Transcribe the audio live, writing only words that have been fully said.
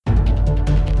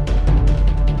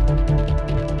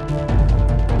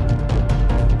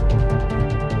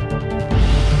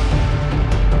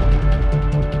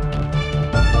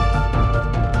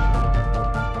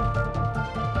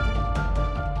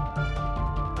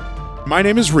My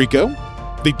name is Rico,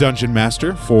 the Dungeon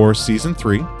Master for Season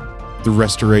 3, the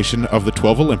restoration of the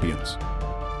 12 Olympians.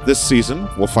 This season,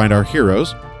 we'll find our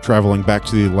heroes traveling back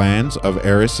to the lands of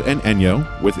Eris and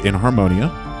Enyo within Harmonia,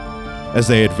 as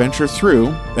they adventure through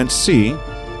and see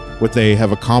what they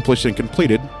have accomplished and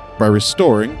completed by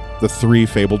restoring the 3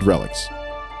 fabled relics,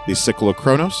 the Sickle of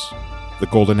Kronos, the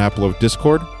Golden Apple of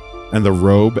Discord, and the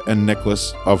Robe and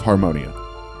Necklace of Harmonia.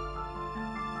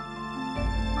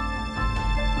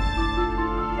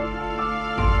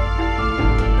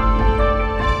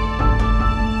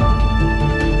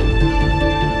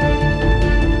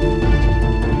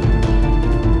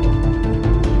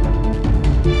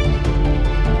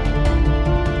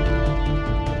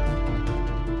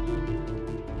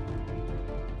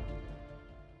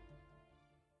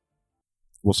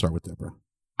 We'll start with Deborah.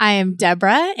 I am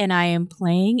Deborah, and I am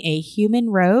playing a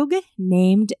human rogue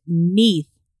named Neith.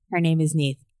 Her name is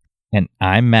Neith. And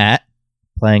I'm Matt,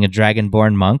 playing a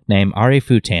dragonborn monk named Ari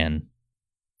Futan.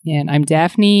 And I'm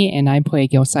Daphne, and I play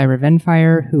Gilcyra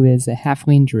Venfire, who is a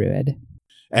halfling druid.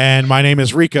 And my name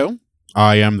is Rico.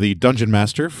 I am the Dungeon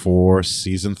Master for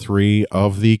Season 3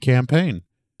 of the campaign.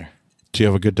 Do you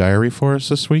have a good diary for us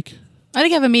this week? I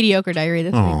think I have a mediocre diary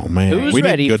this week. Oh, man. Who's we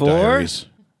ready need good for diaries.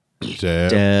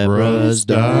 Deborah's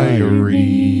Diary.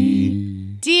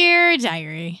 Dear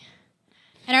Diary.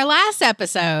 In our last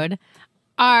episode,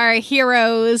 our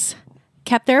heroes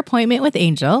kept their appointment with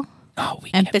Angel. Oh,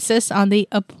 Emphasis on the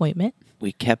appointment.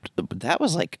 That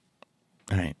was like...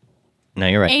 All right. No,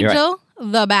 you're right. Angel,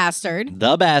 the bastard,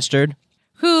 The bastard.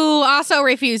 who also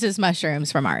refuses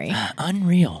mushrooms from Ari.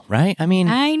 Unreal, right? I mean,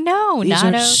 I know, these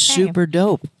not are okay. super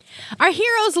dope. Our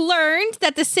heroes learned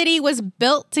that the city was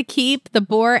built to keep the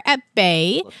boar at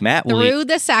bay Matt, will through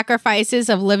the sacrifices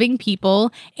of living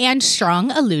people and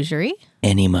strong illusory.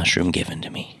 any mushroom given to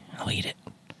me, I'll eat it.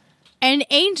 And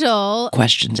Angel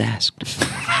Questions asked.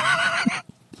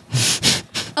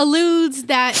 alludes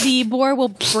that the boar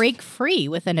will break free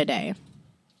within a day.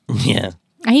 Yeah.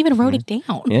 I even wrote it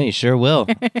down. Yeah, you sure will.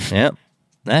 Yep.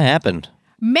 That happened.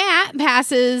 Matt,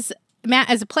 as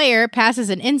a player, passes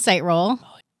an insight roll.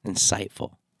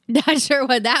 Insightful. Not sure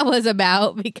what that was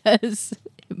about because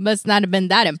it must not have been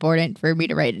that important for me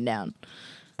to write it down.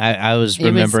 I was It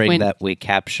was remembering when- that we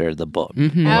capture the book.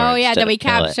 Mm-hmm. Oh, yeah, that we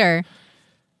capture.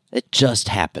 It just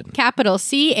happened. Capital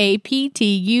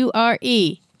CAPTURE.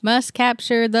 Must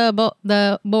capture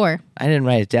the boar. I didn't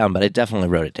write it down, but I definitely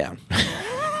wrote it down.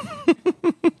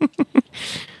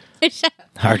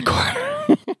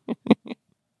 Hardcore.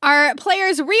 Our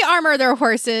players re-armor their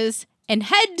horses and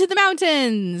head to the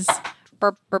mountains.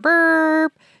 Burp, burp,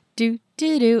 burp. Do,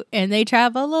 do, do. And they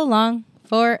travel along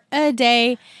for a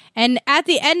day. And at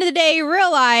the end of the day,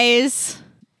 realize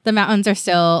the mountains are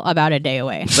still about a day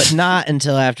away. But not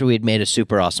until after we'd made a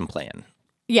super awesome plan.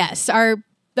 Yes, our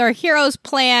heroes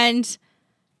planned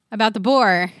about the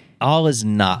boar. All is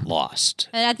not lost.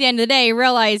 And at the end of the day,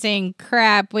 realizing,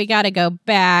 crap, we got to go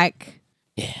back.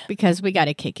 Yeah. Because we got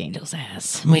to kick Angel's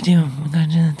ass. We do. We gotta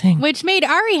do the thing. Which made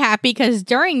Ari happy because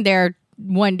during their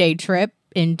one-day trip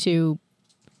into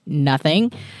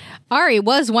nothing, Ari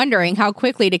was wondering how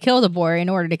quickly to kill the boar in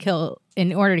order to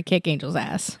kick Angel's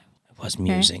ass. I was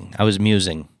musing. I was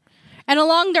musing. And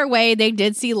along their way, they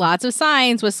did see lots of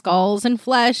signs with skulls and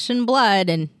flesh and blood,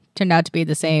 and turned out to be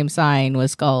the same sign with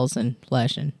skulls and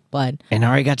flesh and blood. And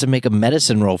Ari got to make a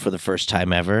medicine roll for the first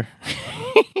time ever.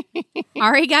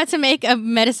 Ari got to make a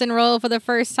medicine roll for the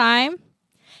first time.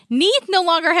 Neith no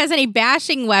longer has any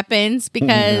bashing weapons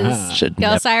because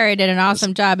Gilcyra did an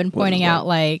awesome job in pointing out,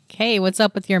 like, hey, what's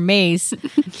up with your mace?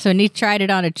 So Neith tried it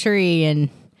on a tree, and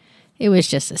it was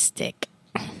just a stick.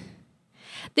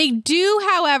 They do,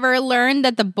 however, learn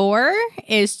that the boar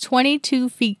is 22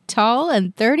 feet tall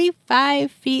and 35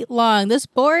 feet long. This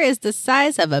boar is the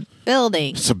size of a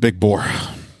building. It's a big boar.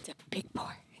 It's a big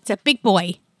boar. It's a big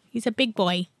boy. He's a big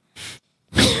boy.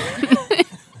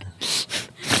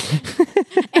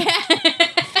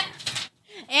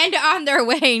 And on their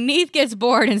way, Neith gets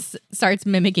bored and starts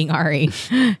mimicking Ari.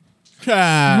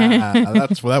 That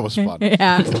was fun.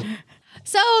 Yeah.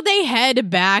 So they head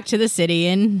back to the city,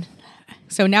 and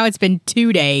so now it's been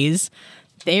 2 days.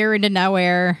 They're into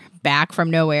nowhere, back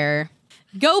from nowhere.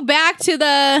 Go back to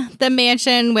the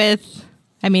mansion with,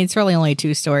 I mean, it's really only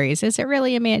 2 stories. Is it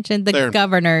really a mansion? The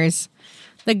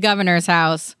governor's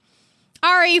house.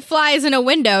 Ari flies in a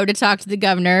window to talk to the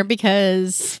governor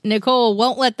because Nicole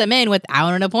won't let them in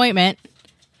without an appointment.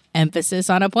 Emphasis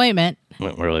on appointment.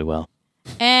 Went really well.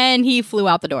 And he flew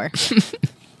out the door.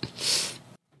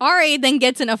 Ari then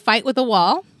gets in a fight with a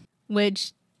wall,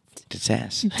 which Its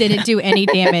ass. didn't do any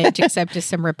damage except just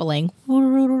some rippling.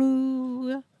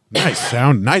 Nice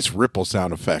sound. Nice ripple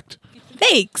sound effect.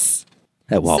 Thanks.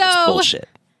 That wall was bullshit.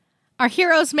 Our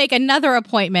heroes make another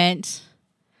appointment.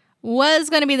 Was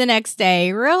going to be the next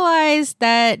day. Realized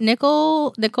that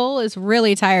Nicole is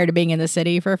really tired of being in the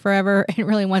city for forever and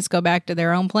really wants to go back to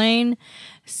their own plane.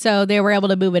 So they were able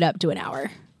to move it up to an hour.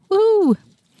 Woo!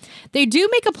 They do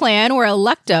make a plan where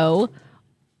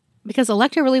because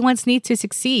Electo really wants Neith to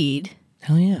succeed.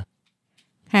 Hell yeah.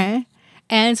 Okay.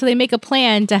 And so they make a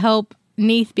plan to help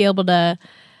Neith be able to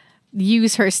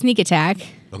use her sneak attack.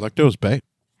 Electo's bae.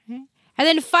 And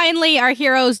then finally, our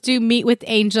heroes do meet with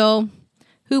Angel,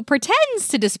 who pretends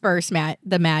to disperse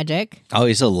the magic. Oh,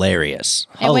 he's hilarious.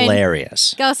 And when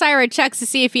hilarious. Gelsira checks to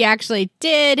see if he actually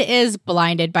is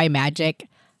blinded by magic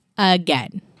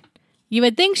again. You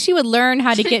would think she would learn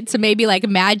how to get to maybe like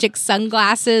magic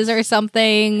sunglasses or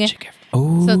something.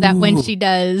 So that when she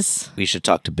does... We should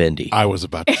talk to Bendy. I was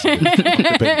about to say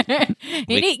that.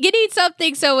 You need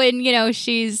something so when,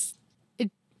 she's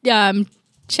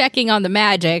checking on the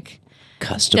magic...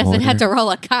 Custom doesn't order. have to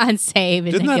roll a con save.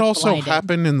 And Didn't then that get also blinded.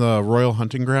 happen in the Royal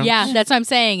Hunting Grounds? Yeah, that's what I'm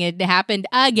saying. It happened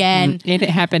again. It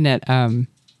happened at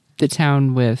the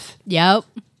town with... Yep.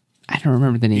 I don't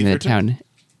remember the name of the town.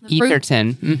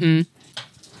 Etherton.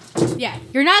 Mm-hmm. Yeah,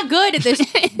 you're not good at this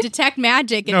detect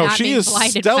magic and No, not she being is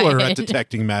blinded stellar by at it.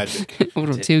 detecting magic. A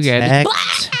little too good.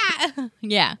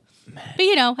 Yeah.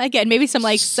 But, again, maybe some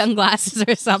like sunglasses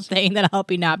or something that'll help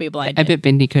you not be blinded. I bet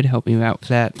Bendy could help me out with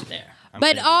that.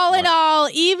 But all in all,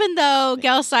 even though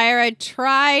Gelsira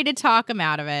tried to talk him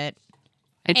out of it,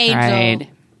 I Angel tried.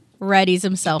 readies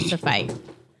himself to fight.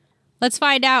 Let's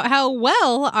find out how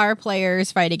well our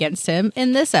players fight against him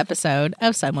in this episode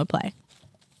of Some Would Play.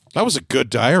 That was a good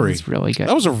diary. It's really good.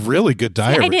 That was a really good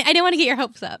diary. I didn't want to get your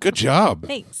hopes up. Good job.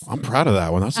 Thanks. I'm proud of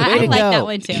that one. That's a I good like one. that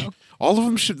one too. All of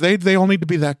them should. They all need to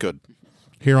be that good.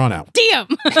 Here on out. Damn.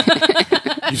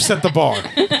 You've set the bar.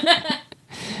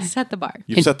 Set the bar.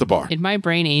 You've set the bar. In my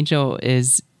brain, Angel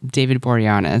is David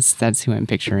Boreanaz. That's who I'm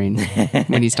picturing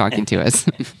when he's talking to us.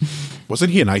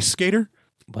 Wasn't he an ice skater?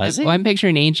 Was he? Well, I'm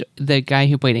picturing Angel, the guy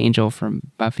who played Angel from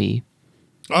Buffy.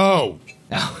 Oh.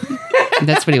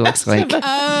 That's what he looks like. Oh,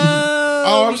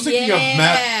 I was thinking of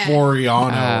Matt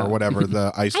Moriano or whatever,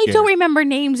 the ice I skater. don't remember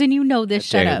names and you know this.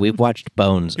 Shut Jerry, up. we've watched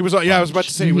Bones. He was. Yeah, I was about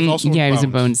to say he was also. Yeah, he was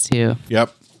in Bones. Bones too.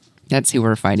 Yep. That's who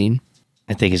we're fighting.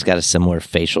 I think he's got a similar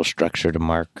facial structure to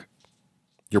Mark.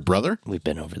 Your brother? We've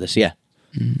been over this, yeah.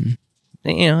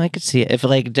 Mm-hmm. I could see it. If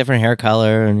like different hair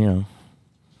color and,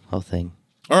 whole thing.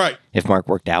 All right. If Mark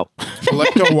worked out.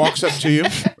 Electo walks up to you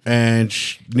and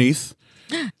Neith,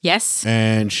 Yes.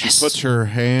 and she puts her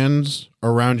hands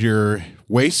around your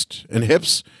waist and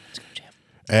hips,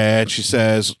 and she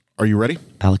says, "Are you ready?"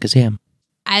 Alakazam.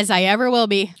 As I ever will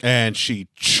be. And she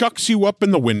chucks you up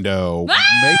in the window.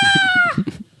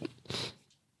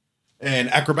 And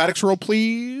acrobatics roll,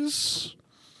 please.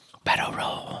 Battle roll.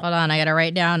 Hold on, I gotta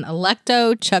write down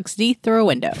Electo chucks Neith through a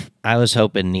window. I was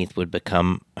hoping Neith would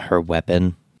become her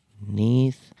weapon.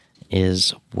 Neith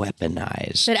is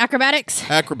weaponized. Did acrobatics?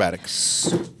 Acrobatics.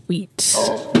 Sweet.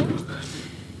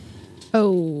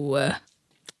 Oh.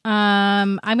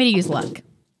 I'm gonna use luck.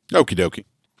 Okie dokie.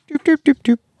 Doop, doop,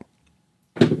 doop,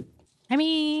 doop. I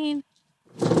mean,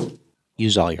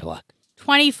 Use all your luck.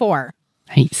 24.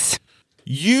 Nice.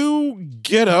 You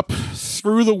get up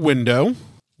through the window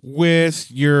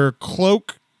with your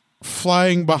cloak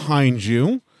flying behind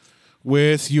you,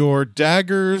 with your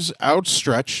daggers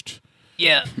outstretched.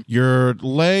 Yeah. Your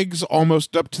legs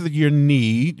almost up to your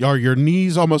knee, or your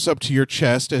knees almost up to your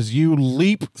chest as you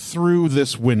leap through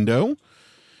this window.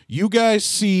 You guys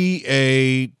see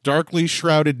a darkly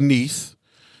shrouded Neith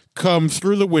come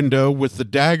through the window with the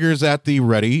daggers at the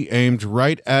ready, aimed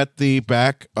right at the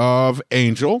back of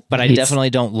Angel. But I definitely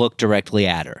don't look directly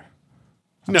at her.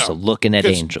 I'm No, still looking at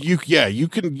 'cause Angel. You I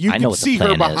can know what the see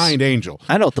her plan is. behind Angel.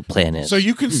 I know what the plan is. So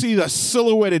you can see the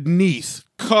silhouetted Neith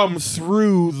come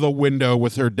through the window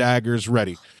with her daggers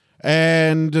ready.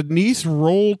 And Neith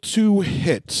roll to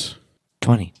hit.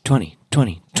 20.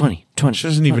 She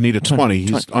doesn't even need a 20.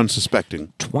 He's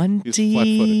unsuspecting. 20. He's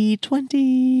flat-footed.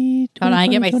 20. Hold on, I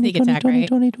get my sneak attack, right?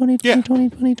 20. Yeah. 20.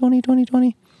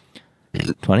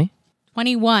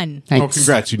 21. Oh, Nice.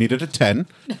 congrats. You needed a 10.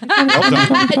 Well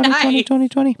done.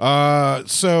 20.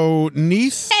 So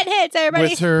Neith, 10 hits, everybody.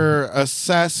 with her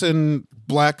assassin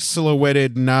black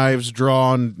silhouetted knives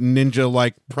drawn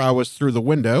ninja-like prowess through the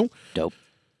window, Dope.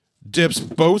 dips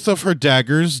both of her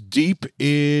daggers deep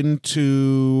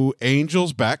into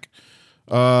Angel's back.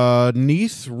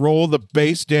 Neith, roll the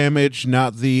base damage,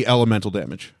 not the elemental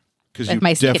damage. Because With you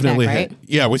my sneak definitely attack, hit. right?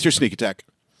 Yeah, with your sneak attack.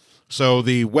 So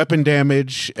the weapon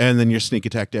damage and then your sneak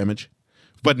attack damage.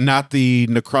 but not the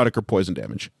necrotic or poison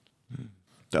damage.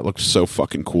 That looks so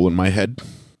fucking cool in my head.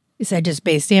 You said just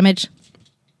base damage?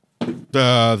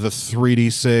 The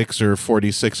 3d6 or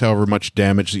 4d6, however much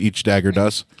damage each dagger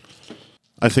does.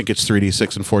 I think it's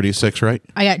 3d6 and 4d6, right?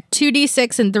 I got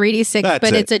 2d6 and 3d6, That's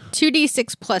but it. it's a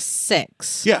 2d6 plus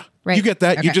 6. Yeah, Right. you get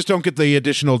that. You Okay. just don't get the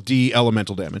additional D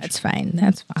elemental damage. That's fine.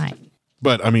 That's fine.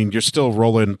 But, I mean, you're still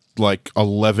rolling like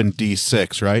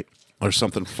 11d6, right? Or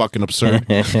something fucking absurd.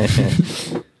 Making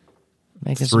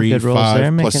some 3, good rolls 5,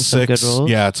 there. Making plus some 6. good rolls.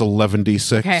 Yeah, it's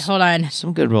 11d6. Okay, hold on.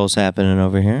 Some good rolls happening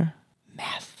over here.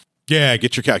 Yeah,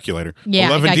 get your calculator. Yeah, I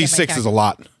gotta get my 11d6 is a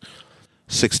lot.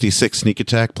 66 sneak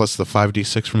attack plus the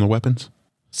 5d6 from the weapons.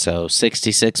 So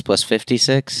 66 plus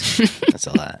 56. That's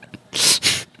a lot.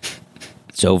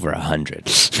 It's over 100.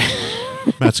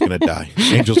 Matt's going to die.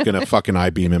 Angel's going to fucking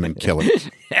I-beam him and kill him.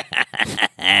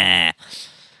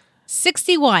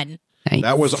 61. Nice.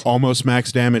 That was almost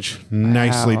max damage.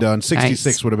 Nicely Wow. done. 66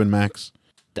 Nice. would have been max.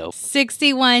 Dope.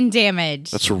 61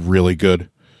 damage. That's really good.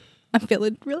 I'm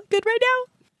feeling really good right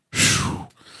now.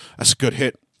 That's a good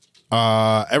hit.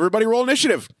 Everybody roll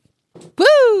initiative.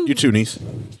 Woo! You too, niece.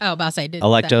 Oh, boss, I did.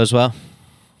 Electo as well?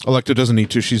 Electa doesn't need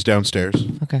to. She's downstairs.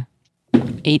 Okay.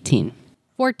 18.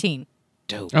 14.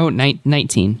 Dope. Oh,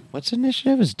 19. What's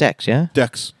initiative? Is Dex, yeah?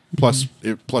 Dex. Plus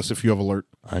if you have alert.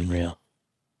 Unreal.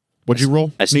 What'd you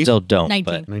roll? I niece? still don't, 19.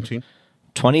 but 19.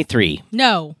 23.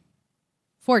 No.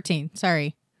 14.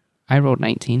 Sorry. I rolled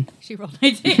 19. She rolled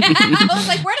 19. I was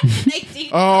like, where did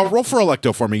 19? Roll for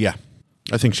Electo for me, yeah.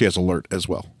 I think she has alert as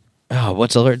well. Oh,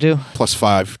 what's alert do? Plus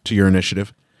 5 to your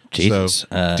initiative. Jesus. So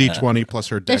D20 plus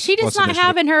her dex. Does she just plus not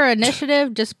have initiative. in her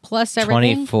initiative just plus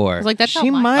everything? 24. I was like, that's she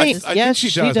not mine. might. I think Yes, she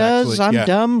she does, does. actually. I'm Yeah.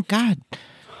 dumb. God.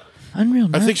 Unreal.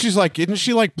 I nerd. think she's like, isn't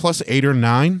she like plus 8 or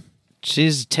 9?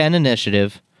 she's 10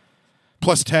 initiative,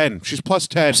 Plus 10. She's plus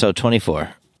 10. so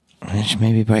 24. I should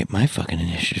maybe write my fucking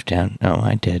initiative down. No,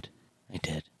 I did.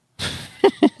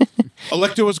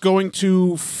 Electo is going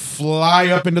to fly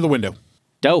up into the window.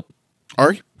 Dope.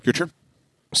 Ari, your turn.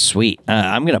 Sweet.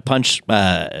 I'm gonna punch.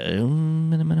 Yeah, I'm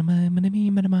gonna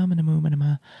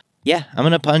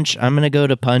punch. I'm gonna go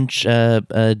to punch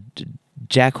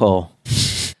Jackhole.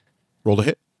 Roll to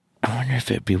hit. I wonder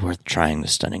if it'd be worth trying the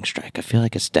stunning strike. I feel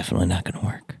like it's definitely not gonna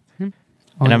work. Oh,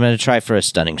 And I'm gonna try for a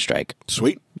stunning strike.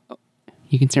 Sweet.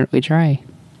 You can certainly try.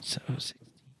 So,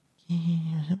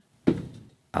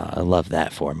 I love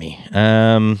that for me.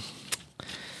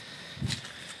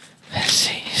 Let's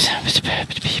see.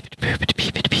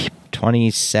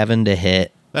 27 to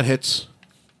hit. That hits.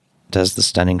 Does the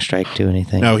stunning strike do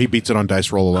anything? No, he beats it on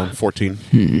dice roll alone. 14.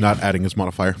 Not adding his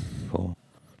modifier. Cool.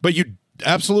 But you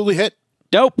absolutely hit.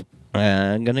 Dope.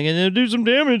 I'm gonna do some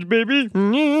damage, baby.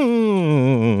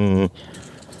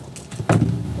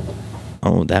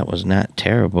 Oh, that was not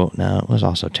terrible. No, it was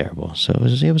also terrible. So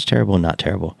it was terrible, not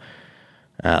terrible.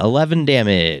 11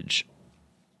 damage.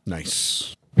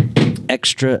 Nice.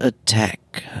 Extra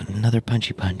attack. Another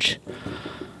punchy punch.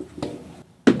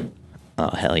 Oh,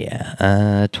 hell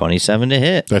yeah. 27 to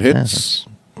hit. That hits.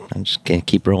 I'm just going to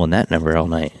keep rolling that number all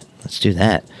night. Let's do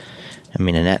that. I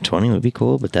mean, a nat 20 would be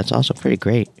cool, but that's also pretty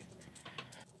great.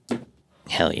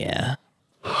 Hell yeah.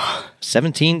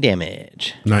 17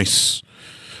 damage. Nice.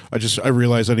 I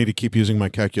realize I need to keep using my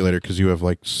calculator because you have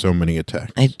like so many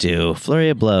attacks. I do. Flurry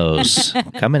of blows.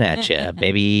 Coming at you,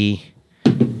 baby.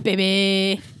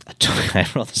 Baby. I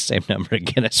rolled the same number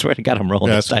again. I swear to God, I'm rolling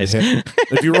Yeah, this that's dice. gonna hit.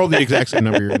 If you roll the exact same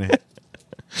number, you're going to hit.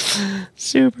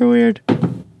 Super weird.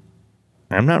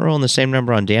 I'm not rolling the same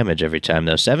number on damage every time,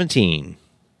 though. 17.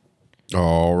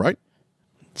 All right.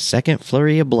 Second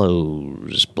flurry of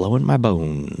blows. Blowing my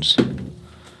bones.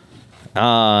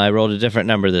 I rolled a different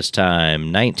number this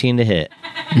time. 19 to hit.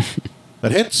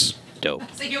 That hits. Dope.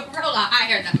 So you roll a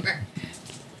higher number.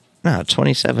 No,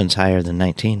 27's higher than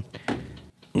 19.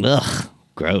 Ugh.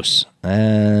 Gross.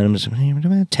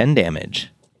 10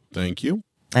 damage. Thank you.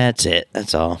 That's it.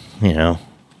 That's all. You know,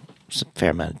 it's a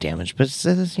fair amount of damage, but it's,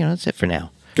 that's it for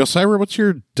now. Gelsira, what's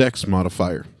your dex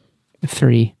modifier?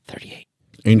 3. 38.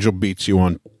 Angel beats you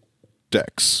on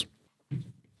dex.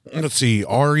 Let's see.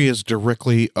 Ari is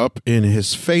directly up in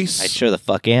his face. I sure the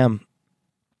fuck am.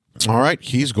 All right.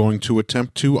 He's going to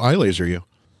attempt to eye laser you.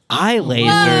 Eye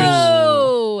lasers.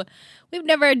 Whoa! We've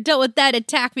never dealt with that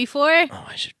attack before. Oh,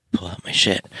 I should pull out my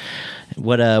shit.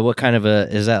 What kind of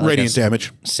a is that? Like Radiant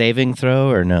damage. saving throw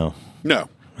or no? No.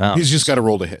 Oh. He's just got to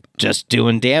roll to hit. Just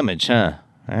doing damage, huh?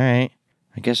 All right.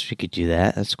 I guess we could do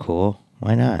that. That's cool.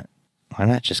 Why not? Why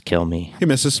not just kill me? He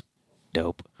misses.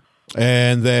 Dope.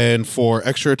 And then for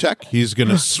extra attack, he's going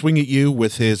to swing at you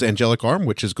with his angelic arm,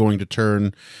 which is going to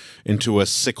turn into a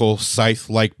sickle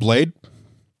scythe-like blade.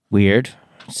 Weird.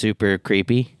 Super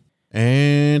creepy.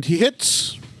 And he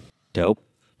hits. Dope.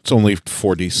 It's only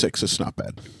 4d6. It's not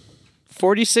bad.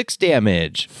 46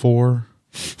 damage. 4,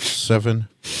 7,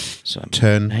 So I'm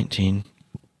 10, 19.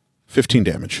 15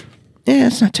 damage. Yeah,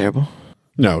 that's not terrible.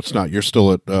 No, it's not. You're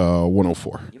still at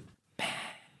 104.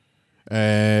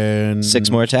 And 6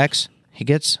 more attacks. He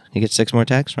gets 6 more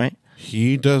attacks, right?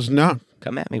 he does not.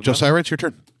 Come at me, bro. Josiah, it's your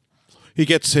turn. He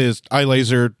gets his eye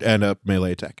laser and a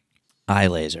melee attack. Eye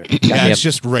laser. Yeah, it's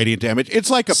just radiant damage. It's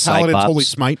like a paladin's Cyclops. holy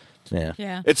smite. Yeah.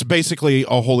 Yeah. It's basically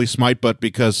a holy smite, but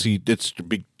because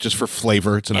just for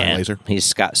flavor, it's an eye Yeah. laser. He's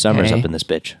Scott Summers Okay. up in this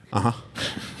bitch.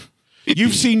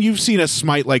 You've seen a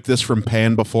smite like this from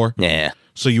Pan before, Yeah.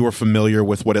 so you were familiar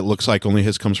with what it looks like. Only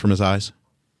his comes from his eyes.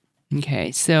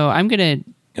 Okay, so I'm gonna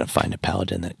Gonna find a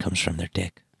paladin that comes from their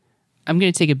dick.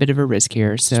 take a bit of a risk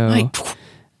here. So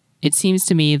it seems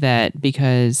to me that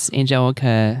because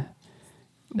Angelica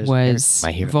was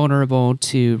my hero. vulnerable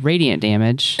to radiant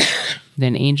damage,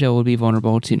 then Angel will be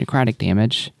vulnerable to necrotic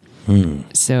damage.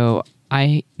 So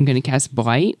I am going to cast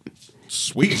Blight,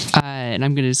 Sweet. and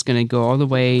I'm just going to go all the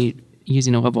way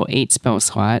using a level 8 spell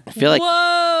slot. I feel like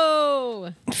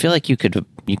Whoa! you could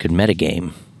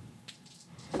metagame.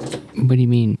 What do you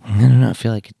mean? I don't know. I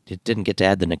feel like it didn't get to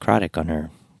add the necrotic on her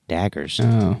daggers.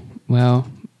 Oh, well,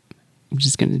 I'm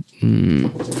just going to...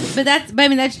 But that's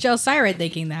Jelsira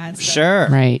thinking that. So. Sure.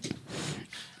 Right.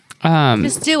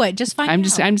 Just do it. Just find I'm out.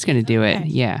 just going to do it. Okay.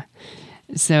 Yeah.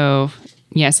 So,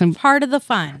 some Part of the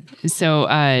fun. So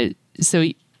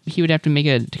he would have to make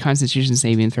a Constitution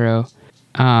saving throw.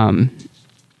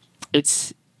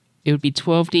 It would be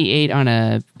 12d8 on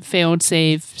a failed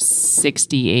save,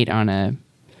 6d8 on a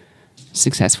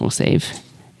successful save.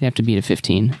 You have to beat a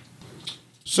 15.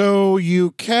 So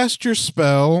you cast your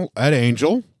spell at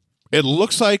Angel. It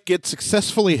looks like it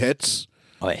successfully hits.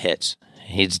 Oh, it hits.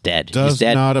 He's dead. Does He's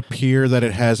dead. not appear that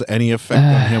it has any effect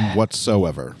on him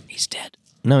whatsoever. He's dead.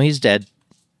 No, he's dead.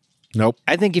 Nope.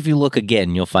 I think if you look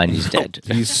again, you'll find he's dead.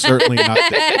 He's certainly not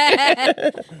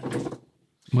dead.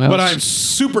 Well, But I'm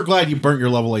super glad you burnt your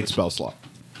level 8 spell slot.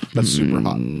 That's super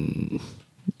hot.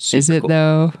 is it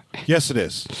though? Yes, it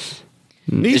is.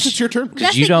 Niece, it's your turn.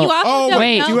 That's you the- don't- also Oh, don't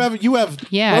wait. know. You have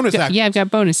Yeah, bonus action. I've got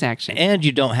bonus action. And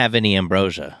you don't have any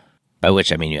ambrosia. By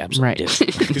which I mean you absolutely Right.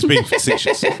 do. He's being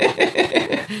facetious.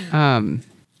 All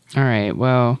right.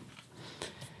 Well,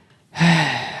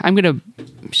 I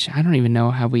don't even know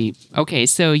how we. Okay,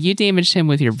 so you damaged him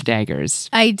with your daggers,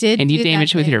 I did. and you do that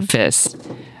damaged with your thing. fist.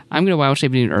 I'm gonna wild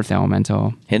shape into an earth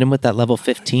elemental. Hit him with that level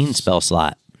 15 spell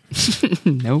slot.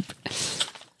 Nope.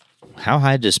 How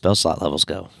high do spell slot levels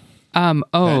go?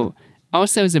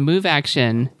 Also as a move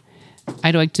action,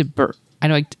 I'd like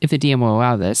if the DM will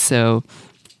allow this. So,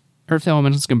 earth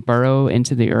elementals can burrow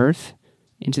into the earth,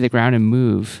 into the ground, and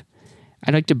move.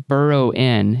 I'd like to burrow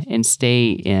in and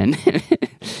stay in.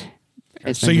 As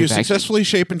my So you move action. successfully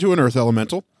shape into an earth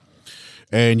elemental,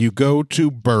 and you go to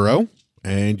burrow,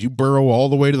 and you burrow all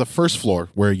the way to the first floor,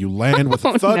 where you land with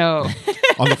a thud No.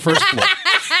 on the first floor.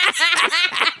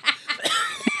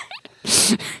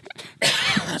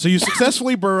 So you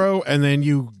successfully burrow, and then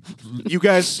you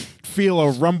guys feel a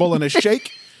rumble and a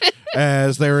shake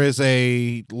as there is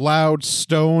a loud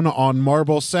stone on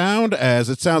marble sound, as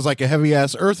it sounds like a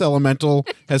heavy-ass earth elemental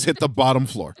has hit the bottom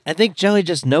floor. I think Jelly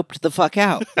just noped the fuck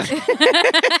out.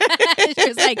 She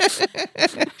was like,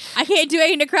 I can't do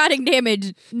any necrotic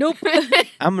damage. Nope.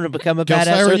 I'm going to become a Gelsira,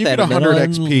 badass earth you get elemental 100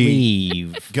 and XP.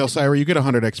 leave. Gelsira, you get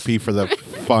 100 XP for the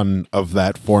fun of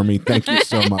that for me. Thank you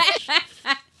so much.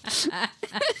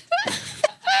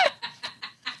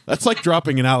 That's like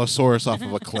dropping an Allosaurus off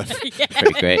of a cliff.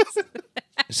 Pretty great.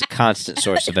 It's a constant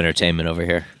source of entertainment over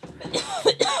here.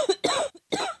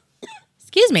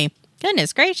 Excuse me.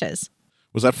 Goodness gracious.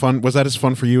 Was that fun? Was that as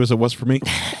fun for you as it was for me?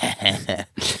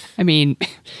 I mean,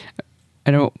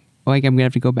 I don't like. I'm gonna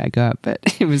have to go back up, but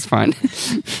it was fun.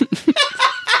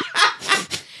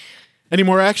 Any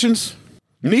more actions?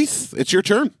 Neath, it's your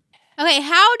turn. Okay,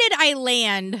 how did I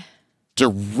land?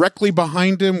 Directly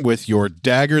behind him with your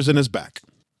daggers in his back.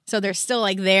 So they're still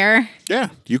like there. Yeah,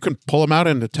 you can pull him out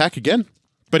and attack again.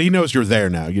 But he knows you're there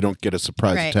now. You don't get a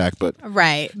surprise Right. attack, but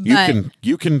Right.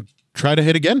 you can try to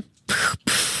hit again.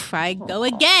 I go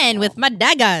again with my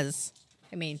daggers.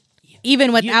 I mean,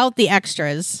 even without the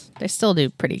extras, they still do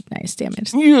pretty nice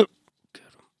damage.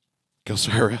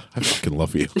 Gelsira, I fucking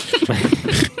love you.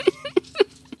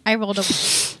 I rolled a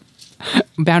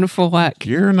Bountiful luck.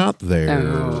 You're not there.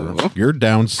 Oh. You're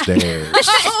downstairs.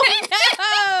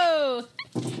 Oh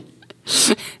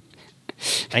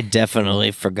I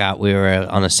definitely forgot we were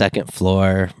on a second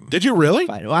floor. Did you really?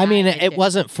 Well, I mean, it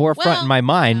wasn't forefront in my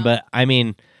mind, but I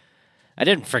mean, I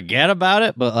didn't forget about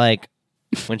it, but like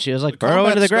when she was like burrow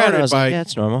combat into the ground, started I was by- like, yeah,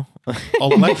 it's normal.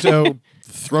 Alecto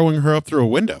throwing her up through a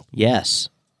window. Yes.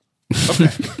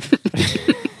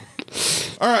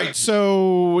 All right,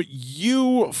 so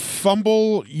you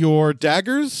fumble your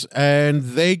daggers, and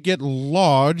they get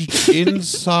lodged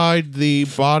inside the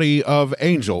body of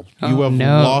Angel. You Oh, have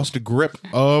no. lost grip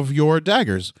of your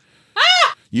daggers.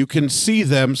 You can see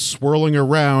them swirling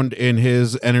around in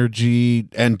his energy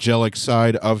angelic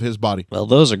side of his body. Well,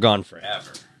 those are gone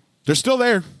forever. They're still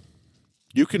there.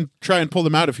 You can try and pull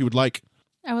them out if you would like.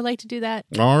 I would like to do that.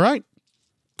 All right.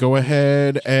 Go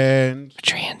ahead and Put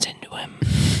your hands into him.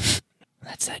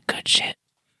 That's that good shit.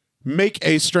 make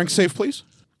a strength save, please.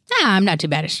 I'm not too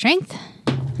bad at strength.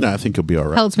 No, I think you'll be all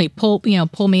right. Helps me pull me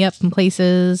up in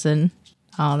places and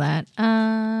all that.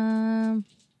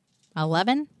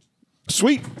 11.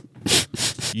 Sweet.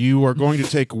 You are going to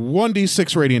take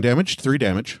 1d6 radiant damage, 3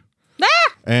 damage,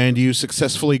 and you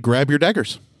successfully grab your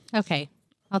daggers. Okay.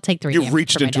 I'll take 3 You've damage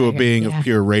reached for my into a dagger. being Yeah. of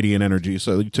pure radiant energy,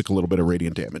 so you took a little bit of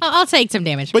radiant damage. I'll take some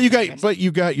damage. But for you my got daggers.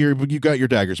 you got your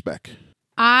daggers back.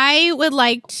 I would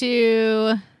like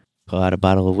to. Pull out a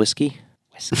bottle of whiskey.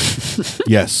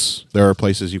 Yes, there are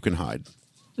places you can hide.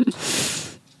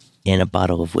 In a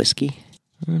bottle of whiskey.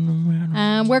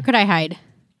 Where could I hide?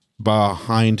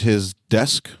 Behind his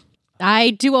desk. I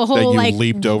do a That whole you like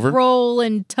leaped over? roll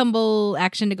and tumble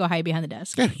action to go hide behind the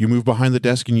desk. Yeah, you move behind the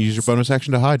desk and you use your bonus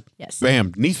action to hide. Yes.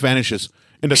 Bam. Neath vanishes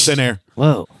into thin air.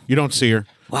 Whoa. You don't see her.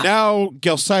 Now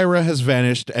Gelsira has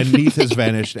vanished and Neath has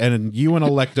vanished, and you and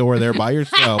Alecto are there by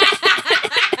yourself,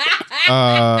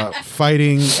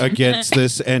 fighting against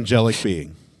this angelic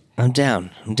being. I'm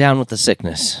down. I'm down with the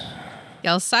sickness.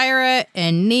 Gelsira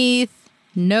and Neath,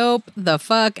 nope the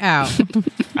fuck out.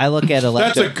 I look at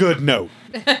That's a Electo. good note.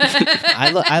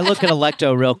 I look at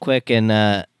Electo real quick, and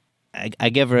I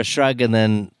give her a shrug and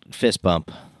then fist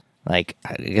bump. Like,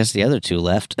 I guess the other two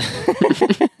left.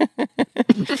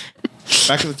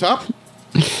 Back at the top.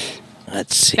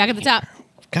 Let's see. Back at the top.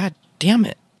 God damn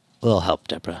it. A little help,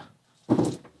 Deborah.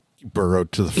 You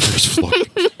burrowed to the first floor.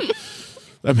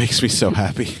 That makes me so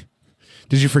happy.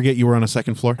 Did you forget you were on a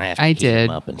second floor? I have to I keep did.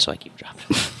 them up, and so I keep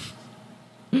dropping.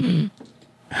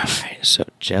 All right, so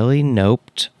Jelly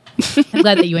noped, I'm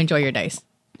glad that you enjoy your dice.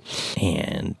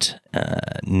 and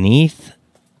Neath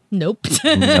Nope.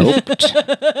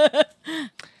 noped.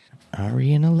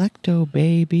 Ari and Electo,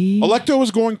 baby. Alecto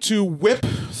is going to whip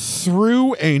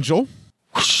through Angel,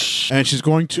 and she's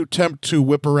going to attempt to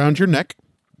whip around your neck,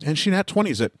 and she nat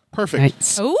 20s it. Perfect.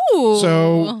 Nice. Ooh.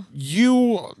 So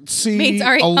you see Means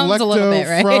Ari hums a Alecto little bit,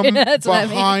 right? from That's what I mean.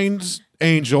 behind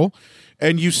Angel,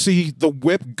 and you see the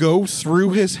whip go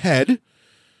through his head,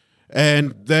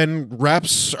 and then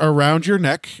wraps around your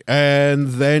neck, and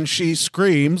then she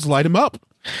screams, "Light him up!"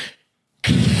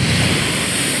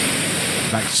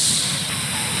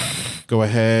 Nice. Go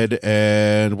ahead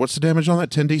and what's the damage on that?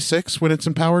 10d6 when it's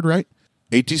empowered, right?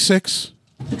 8d6.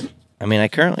 I mean, I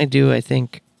currently do, I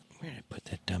think. Where did I put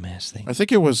that dumbass thing? I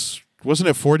think it wasn't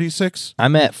it 4d6?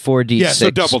 I'm at 4d6. Yeah, so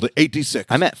doubled it. 8d6.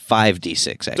 I'm at 5d6,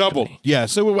 actually. Doubled. Yeah,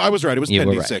 so I was right. It was You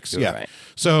were 10d6. right. You were Yeah. right.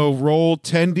 So roll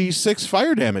 10d6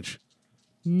 fire damage.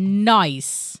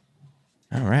 Nice.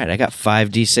 All right, I got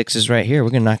 5d6s right here. We're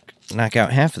going to knock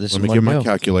out half of this Let in me one get my go.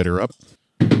 calculator up.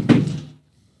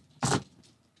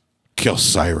 Kill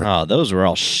Siren. Oh, those were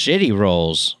all shitty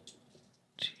rolls.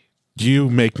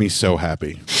 You make me so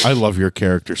happy. I love your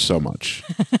character so much.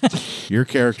 Your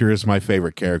character is my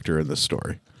favorite character in this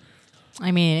story.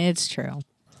 I mean, it's true.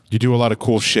 You do a lot of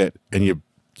cool shit, and you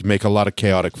make a lot of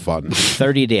chaotic fun.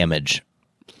 30 damage.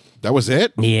 That was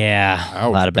it? Yeah, Ouch, a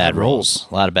lot of bad bad rolls.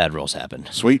 rolls. A lot of bad rolls happened.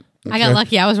 Sweet. I got Okay.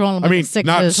 lucky. I was rolling I mean, sixes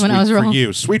not when sweet I was for rolling.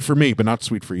 you. Sweet for me, but not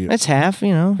sweet for you. That's half,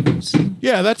 you know.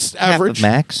 Yeah, that's half of average.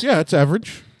 max. Yeah, it's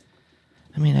average.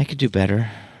 I mean, I could do better.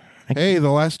 Hey, the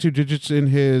last 2 digits in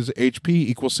his HP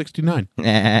equals 69.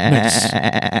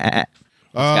 Got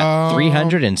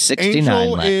 369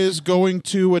 Angel left. is going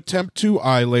to attempt to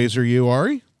eye laser you,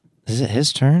 Ari. Is it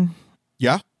his turn?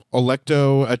 Yeah.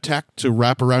 Electo attack to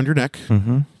wrap around your neck.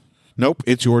 Mm-hmm. Nope,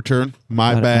 it's your turn.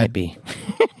 My Thought it might bad. be.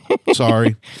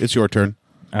 Sorry, it's your turn.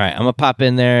 All right, I'm going to pop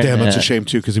in there. Damn, that's a shame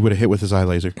too, because he would have hit with his eye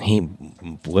laser. He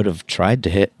would have tried to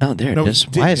hit. Oh, there No, it is.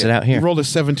 he did Why is hit. it out here? He rolled a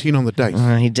 17 on the dice.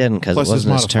 He didn't because it Plus his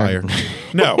wasn't his modifier. turn.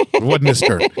 No, it wasn't his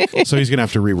turn. So he's going to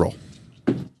have to re-roll.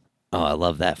 Oh, I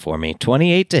love that for me.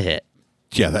 28 to hit.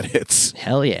 Yeah, that hits.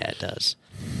 Hell yeah, it does.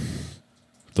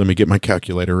 Let me get my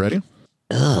calculator ready.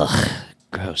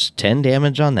 Gross. 10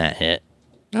 damage on that hit.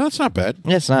 No, that's not bad.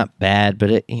 It's not bad, but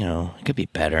it could be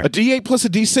better. A D8 plus a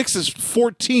D6 is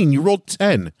 14. You rolled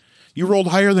 10. You rolled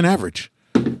higher than average.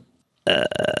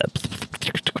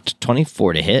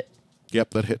 24 to hit.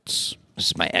 Yep, that hits. This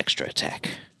is my extra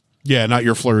attack. Yeah, not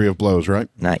your flurry of blows, right?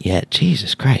 Not yet.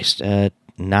 Jesus Christ.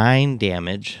 9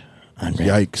 damage.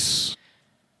 Yikes.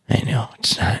 I know.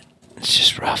 It's not. It's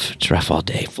just rough. It's rough all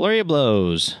day. Flurry of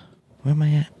blows. Where am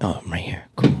I at? Oh, I'm right here.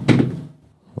 Cool.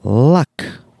 Luck.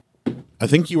 I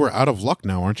think you are out of luck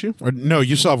now, aren't you? Or no,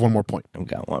 you still have one more point. I've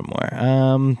got one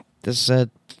more. This is a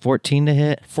 14 to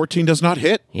hit. 14 does not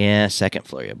hit. Yeah, second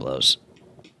flurry of blows.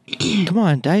 Come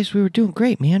on, Dice. We were doing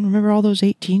great, man. Remember all those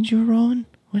 18s you were rolling?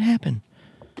 What happened?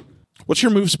 What's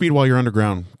your move speed while you're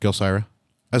underground, Gelsira,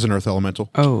 as an Earth Elemental?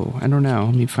 Oh, I don't know.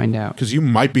 Let me find out. Because you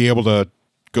might be able to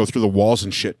go through the walls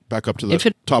and shit back up to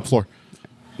the top floor.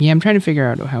 Yeah, I'm trying to figure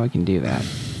out how I can do that.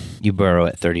 You burrow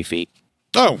at 30 feet.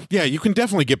 Oh, yeah, you can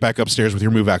definitely get back upstairs with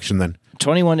your move action then.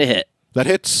 21 to hit. That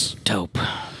hits. Dope.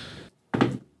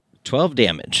 12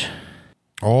 damage.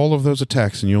 All of those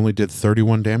attacks, and you only did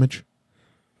 31 damage?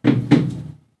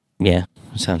 Yeah,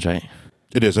 sounds right.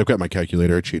 It is. I've got my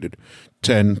calculator. I cheated.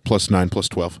 10 plus 9 plus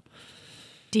 12.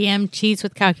 DM cheats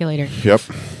with calculator. Yep.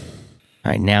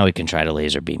 All right, now we can try to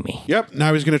laser beam me. Yep.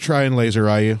 Now he's going to try and laser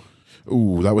eye you.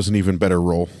 Ooh, that was an even better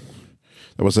roll.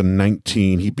 That was a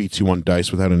 19. He beats you on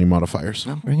dice without any modifiers.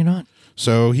 Well, bring it on.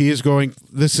 So he is going...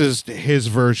 This is his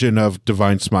version of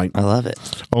Divine Smite. I love it.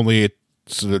 Only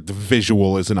the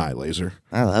visual is an eye laser.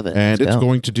 I love it. And Let's it's go.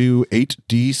 going to do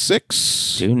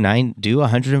 8d6. Do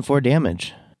 104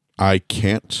 damage. I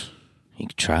can't. You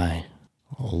can try.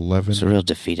 11, It's a real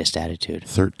defeatist attitude.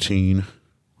 13,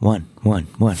 1, 1,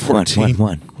 1, 14,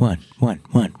 1, 1, 1,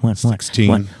 1, 1, 16,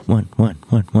 1, 1, 1,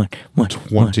 1, 1, 1,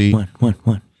 20, 1, 1,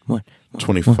 1, 1,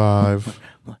 25,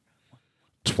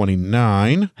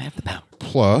 29, I have the power.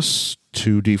 plus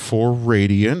 2d4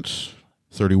 radiant,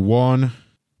 31,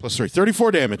 plus 3,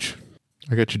 34 damage.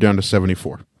 I got you down to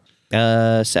 74.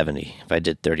 70. If I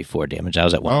did 34 damage, I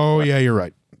was at 1. Oh, yeah, you're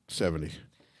right. 70.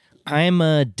 I'm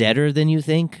deader than you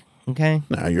think. Okay.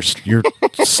 Nah, you're still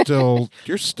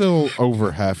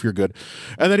over half. You're good.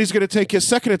 And then he's going to take his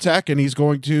second attack, and he's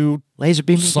going to Laser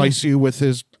beam. slice you with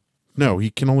his... No, he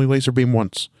can only laser beam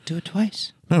once. Do it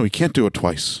twice. No, he can't do it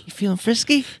twice. You feeling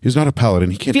frisky? He's not a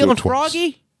paladin. He can't do Feeling it twice.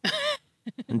 froggy?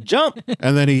 And jump.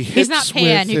 And then he hits not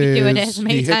Pan. He can do it as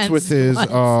many he hits times with as his he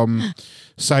wants.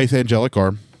 Scythe Angelic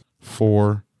Arm.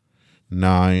 4,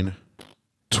 9,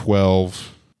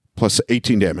 12, plus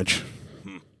 18 damage.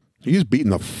 He's beating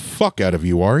the fuck out of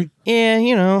you, Ari. Yeah,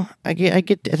 you know, I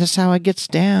get. That's how I gets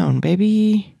down,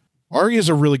 baby. Ari is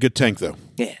a really good tank, though.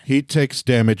 Yeah. He takes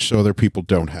damage so other people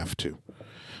don't have to.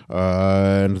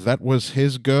 And that was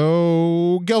his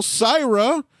go.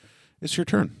 Gelsira, it's your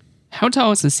turn. How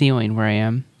tall is the ceiling where I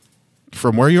am?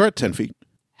 From where you're at 10 feet.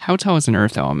 How tall is an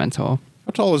earth elemental?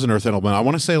 How tall is an earth elemental? I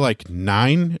want to say like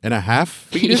 9.5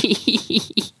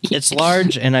 feet. It's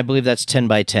large, and I believe that's 10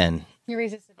 by 10.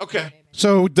 Okay.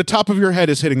 So the top of your head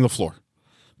is hitting the floor.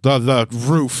 The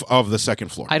roof of the second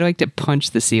floor. I'd like to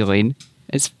punch the ceiling.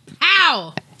 It's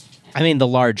Ow! I mean, the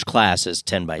large class is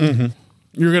 10 by 10.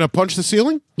 You're going to punch the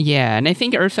ceiling? yeah, and I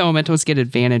think earth elementals get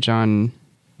advantage on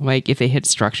like if they hit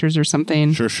structures or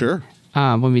something. Sure.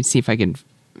 Let me see if I can.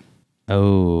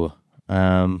 Oh,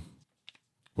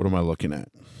 What am I looking at?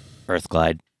 Earth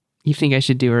Glide. You think I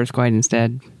should do earth glide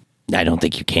instead? I don't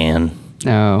think you can.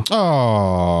 No.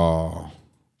 Oh.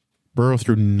 Burrow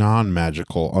through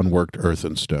non-magical, unworked earth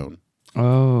and stone.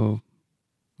 Oh.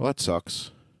 Well, that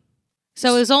sucks.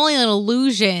 So it was only an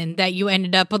illusion that you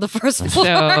ended up on the first floor.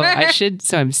 So I should.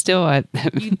 So I'm still at.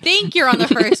 You think you're on the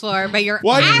first floor, but you're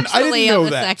Well, I actually didn't know on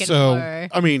the that. second So, floor.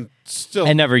 I mean, still,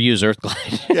 I never use Earth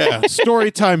Glide. yeah, story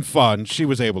time fun. She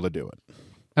was able to do it.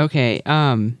 Okay.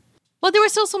 Well, there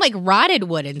was still some like rotted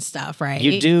wood and stuff, right?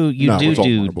 You do No, it's all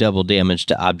do marble. double damage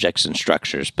to objects and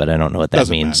structures, but I don't know what that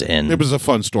Doesn't means matter. in It was a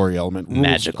fun story element. Rules,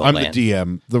 magical I'm land. the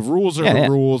DM. The rules are Yeah, the yeah.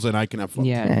 rules, and I can have fun.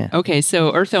 yeah. Okay.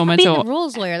 So earth Being elemental the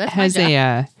rules lawyer. That's has my job.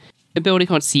 a ability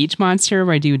called Siege Monster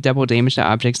where I do double damage to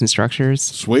objects and structures.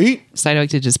 Sweet. So I'd like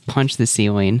to just punch the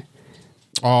ceiling.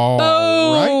 All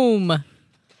right. Boom!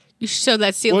 You showed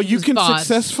that ceiling. Well, you was can boss.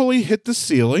 successfully hit the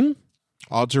ceiling.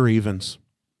 Odds or evens.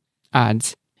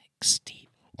 Odds. Steve.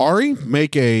 Ari,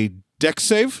 make a dex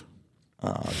save.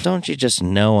 Oh, don't you just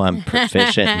know I'm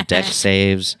proficient in dex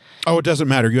saves? Oh, it doesn't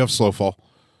matter. You have slow fall.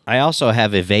 I also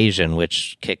have evasion,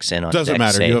 which kicks in on Doesn't dex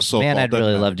matter. saves. You have slow Man, fall. I'd Doesn't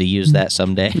really matter. love to use that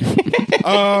someday.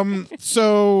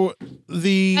 So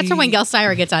the That's for when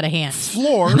Gelsira gets out of hand.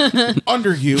 floor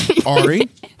under you, Ari,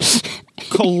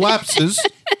 collapses,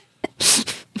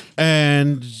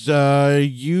 and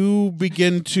you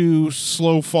begin to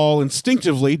slow fall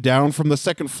instinctively down from the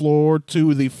second floor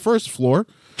to the first floor,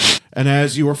 And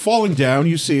as you are falling down,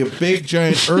 you see a big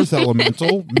giant earth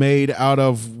elemental made out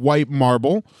of white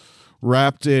marble,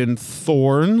 wrapped in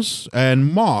thorns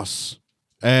and moss.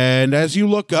 And as you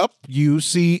look up, you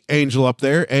see Angel up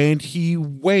there, and he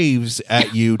waves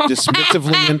at you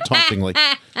dismissively and tauntingly.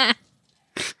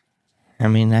 I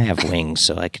mean, I have wings,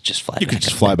 so I could just fly You back could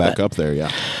just up fly there, back up there,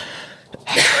 yeah.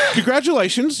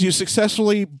 Congratulations, you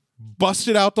successfully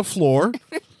busted out the floor.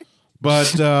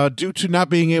 But due to not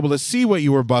being able to see what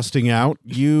you were busting out,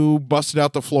 you busted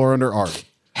out the floor under Ari.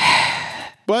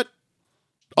 But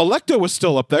Electo was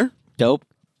still up there, Dope.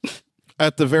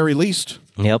 at the very least.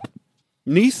 Yep.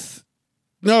 Neath?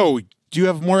 No. Do you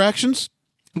have more actions?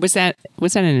 Was that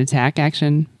an attack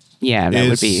action? Yeah, that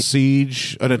would be.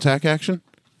 Siege an attack action?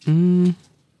 I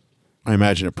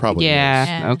imagine it probably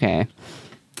Yeah. Okay.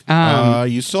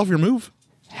 is. You still have your move?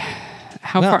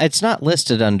 How Well, far? it's not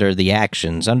listed under the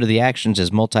actions. Under the actions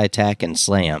is multi-attack and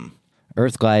slam.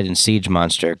 Earthglide and siege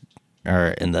monster are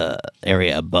in the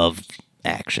area above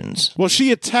actions. Well,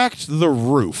 she attacked the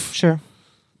roof. Sure.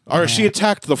 Or she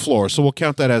attacked the floor, so we'll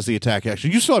count that as the attack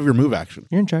action. You still have your move action.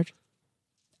 You're in charge.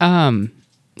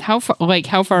 How far? Like,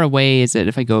 how far away is it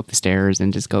if I go up the stairs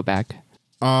and just go back?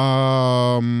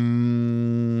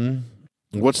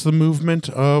 What's the movement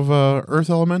of Earth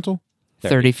Elemental?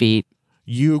 30 feet.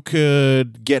 You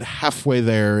could get halfway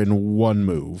there in one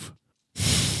move.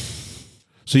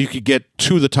 So you could get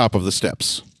to the top of the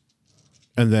steps.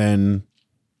 And then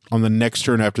on the next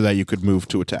turn after that, you could move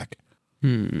to attack.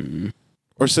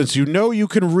 Or since you know you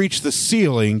can reach the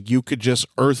ceiling, you could just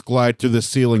earth glide through the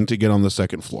ceiling to get on the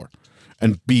second floor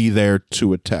and be there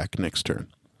to attack next turn.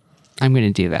 I'm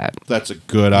going to do that. That's a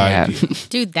good Yeah. idea.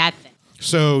 Do that thing.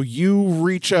 So you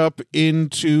reach up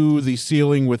into the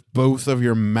ceiling with both of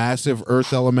your massive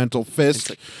earth elemental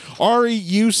fists. Ari,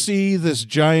 you see this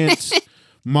giant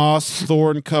moss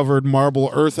thorn covered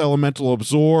marble earth elemental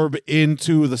absorb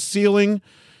into the ceiling,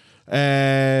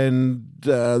 and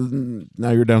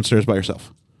now you're downstairs by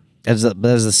yourself. Has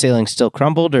the ceiling still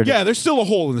crumbled? Or Yeah, there's still a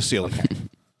hole in the ceiling.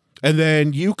 And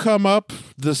then you come up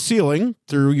the ceiling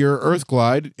through your earth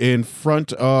glide in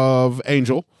front of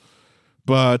Angel,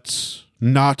 but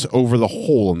not over the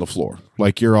hole in the floor.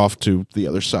 Like you're off to the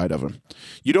other side of him.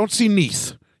 You don't see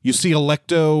Neath. You see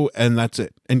Electo, and that's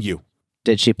it. And you.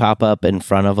 Did she pop up in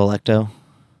front of Electo?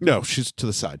 No, she's to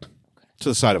the side. To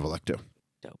the side of Electo.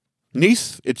 Dope.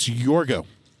 Neath, it's your go.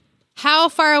 How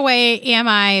far away am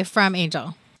I from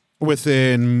Angel?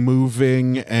 Within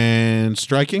moving and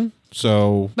striking.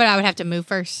 So But I would have to move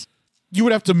first. you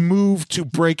would have to move to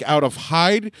break out of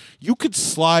hide. You could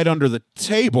slide under the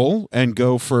table and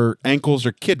go for ankles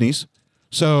or kidneys.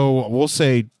 So we'll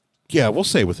say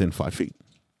within 5 feet.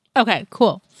 Okay,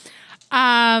 cool.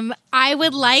 I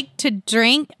would like to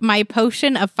drink my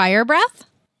potion of fire breath.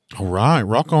 All right,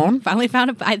 rock on. Finally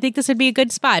found I think this would be a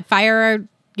good spot. Fire,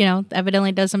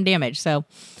 evidently does some damage. So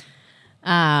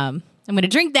I'm going to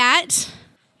drink that,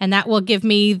 and that will give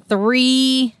me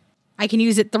 3. I can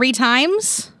use it 3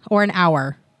 times or an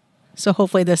hour. So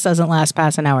hopefully this doesn't last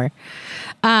past an hour.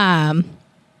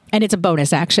 And it's a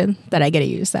bonus action that I get to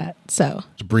use that. So,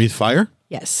 To breathe fire?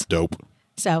 yes. Dope.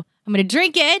 So I'm going to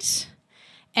drink it,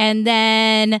 and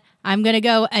then I'm going to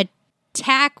go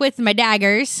attack with my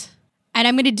daggers. And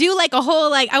I'm going to do like a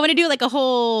whole, I want to do like a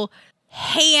whole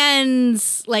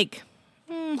hands, how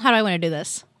do I want to do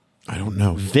this? I don't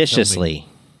know. Viciously.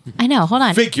 I know. Hold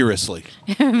on. Vigorously.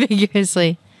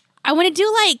 Vigorously. I want to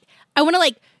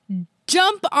do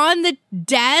jump on the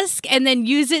desk and then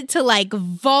use it to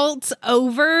vault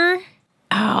over.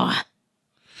 Oh,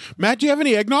 Matt, do you have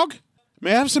any eggnog?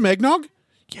 May I have some eggnog?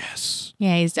 Yes.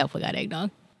 yeah, he's definitely got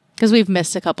eggnog because we've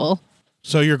missed a couple.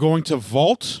 So you're going to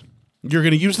vault. You're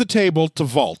going to use the table to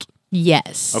vault.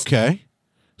 Yes. Okay.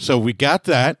 So we got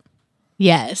that.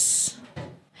 Yes.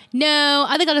 No,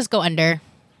 I think I'll just go under.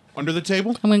 Under the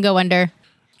table? I'm going to go under.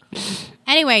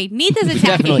 Anyway, Neath is attacking.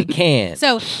 Definitely can.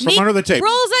 So Neath under the table.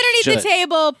 rolls underneath Should. the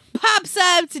table, pops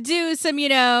up to do some,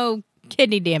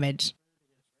 kidney damage.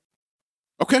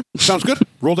 Okay. Sounds good.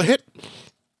 Roll to hit.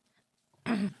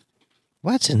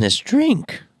 What's in this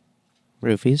drink?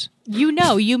 Roofies.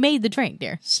 You made the drink,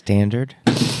 dear. Standard.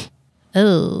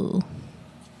 Oh.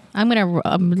 I'm going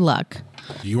to luck.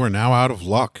 You are now out of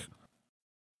luck.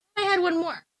 I had one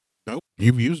more. Nope.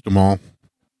 You've used them all.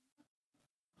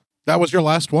 That was your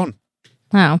last one.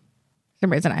 Oh. For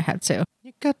some reason I had to.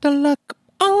 You got the luck.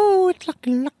 Oh, it's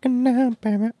lucky now,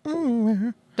 baby.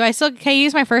 Can I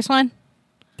use my first one?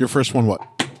 Your first one, what?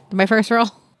 My first roll?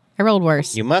 I rolled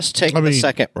worse. You must take I the mean-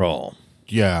 second roll.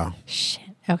 Yeah. Shit.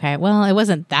 Okay. Well, it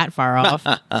wasn't that far off.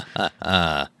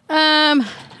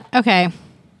 Okay.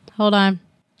 Hold on.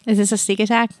 Is this a sneak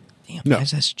attack? Damn, No. why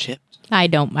is this chipped? I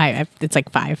don't. It's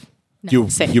like 5. No,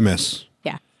 6. You miss.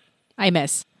 Yeah, I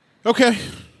miss. Okay.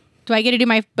 Do I get to do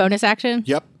my bonus action?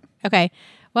 Yep. Okay.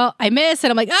 Well, I miss,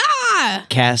 and I'm like, ah!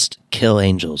 Cast Kill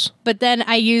Angels. But then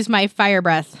I use my fire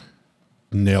breath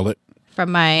Nailed it.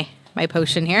 from my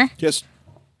potion here. Yes.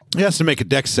 He has to make a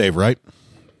dex save, right?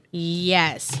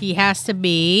 Yes, he has to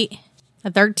be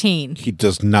a 13. He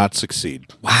does not succeed.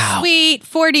 Wow. Sweet,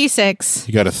 4d6.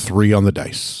 You got a 3 on the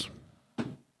dice.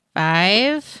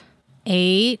 5,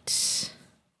 8,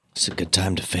 It's a good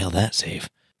time to fail that save.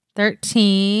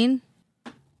 13.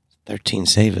 13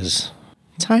 save is...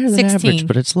 It's higher than 16. average,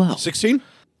 but it's low. 16?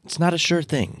 It's not a sure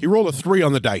thing. He rolled a 3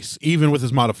 on the dice, even with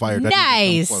his modifier. Doesn't even come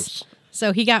Nice. close.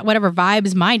 So he got whatever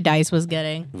vibes my dice was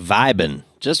getting. Vibin'.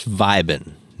 Just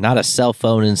vibin'. Not a cell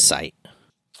phone in sight.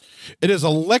 It is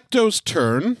Electo's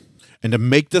turn, and to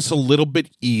make this a little bit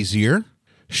easier,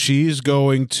 she's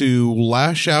going to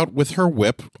lash out with her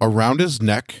whip around his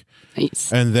neck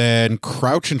Nice. and then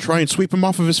crouch and try and sweep him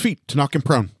off of his feet to knock him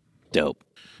prone. Dope.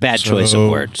 Bad choice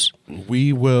of words.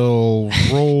 We will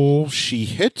roll. She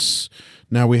hits.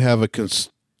 Now we have a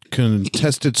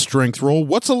contested strength roll.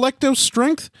 What's Electo's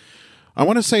strength? I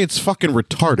want to say it's fucking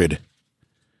retarded.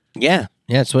 Yeah.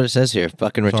 Yeah, that's what it says here.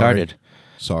 Fucking retarded.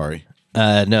 Sorry.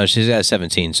 No, she's got a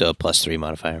 17, so a +3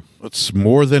 modifier. It's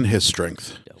more than his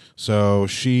strength. So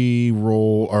she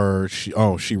rolled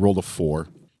a 4.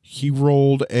 He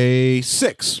rolled a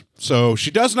 6. So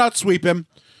she does not sweep him,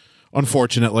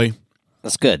 unfortunately.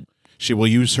 That's good. She will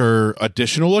use her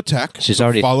additional attack She's to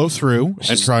already- follow through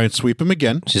and try and sweep him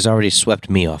again. She's already swept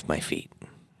me off my feet.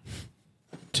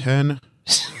 10,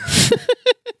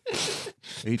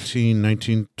 18,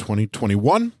 19, 20,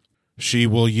 21. She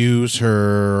will use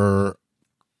her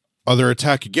other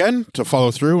attack again to follow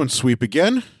through and sweep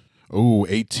again. Oh,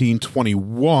 18,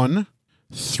 21,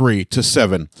 3 to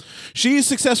 7. She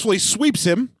successfully sweeps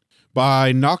him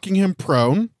by knocking him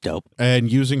prone Dope.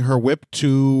 and using her whip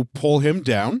to pull him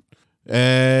down.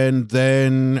 And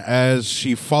then as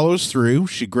she follows through,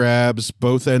 she grabs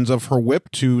both ends of her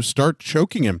whip to start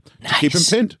choking him to keep him Nice.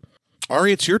 pinned.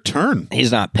 Ari, it's your turn.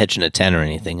 He's not pitching a 10 or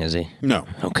anything, is he? No.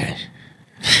 Okay.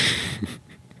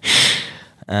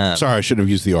 Sorry, I shouldn't have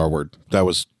used the R word. That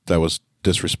was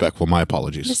disrespectful. My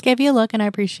apologies. Just gave you a look, and I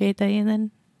appreciate that you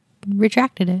then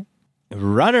retracted it.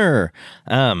 Runner.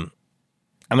 I'm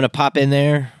going to pop in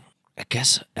there.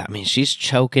 She's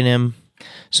choking him.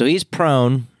 So he's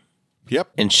prone.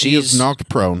 Yep. And she is she's- knocked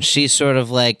prone. She's sort of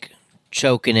like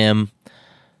choking him.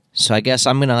 So I guess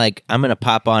I'm gonna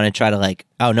pop on and try to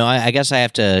I guess I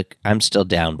have to. I'm still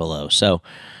down below. So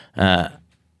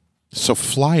So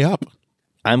fly up.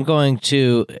 I'm going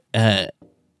to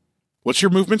What's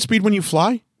your movement speed when you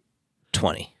fly?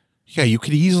 20. Yeah, you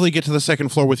could easily get to the second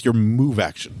floor with your move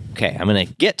action. Okay, I'm gonna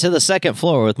get to the second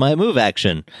floor with my move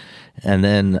action, and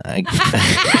then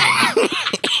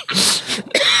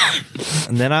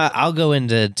I'll go in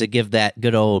to give that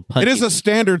good old punch. It is a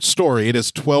standard story. It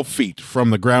is 12 feet from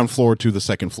the ground floor to the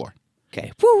second floor.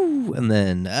 Okay, woo, and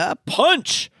then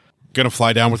punch. Gonna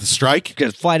fly down with a strike.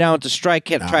 Gonna fly down with the strike,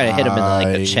 try to hit him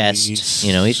in the chest. Nice.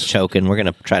 You know, he's choking. We're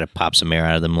gonna try to pop some air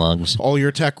out of them lungs. All your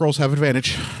attack rolls have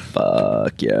advantage.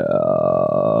 Fuck yeah,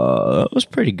 that was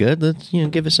pretty good. Let's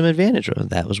give us some advantage.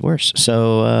 That was worse.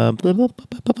 So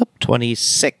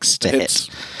 26 to Hits.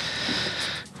 hit.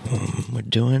 We're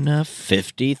doing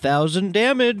 50,000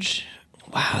 damage.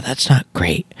 Wow, that's not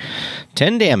great.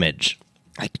 10 damage.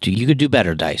 You could do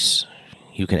better, Dice.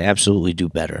 You can absolutely do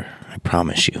better. I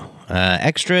promise you.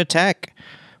 Extra attack.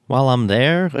 While I'm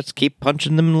there, let's keep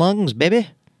punching them lungs, baby.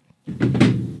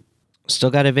 Still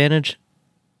got advantage?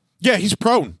 Yeah, he's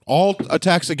prone. All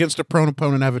attacks against a prone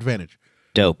opponent have advantage.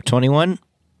 Dope. 21?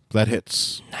 That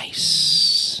hits.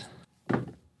 Nice.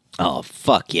 Oh,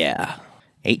 fuck yeah.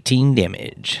 18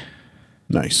 damage.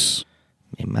 Nice.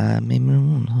 Baby.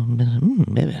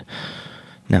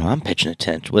 Now I'm pitching a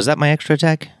tent. Was that my extra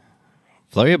attack?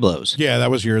 Flurry of blows. Yeah, that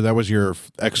was your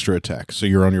extra attack. So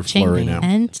you're on your flurry now.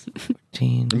 And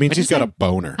 14. It means he's got a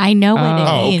boner. I know what Oh, it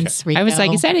okay. means, Rico. I was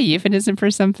like, is that a euphemism for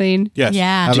something? Yes.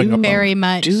 Yeah, having a boner. very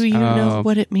much. Do you know Oh.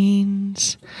 what it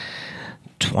means?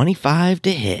 25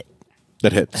 to hit.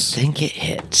 That I hits. think it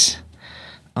hits.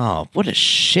 Oh, what a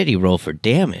shitty roll for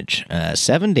damage.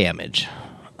 7 damage.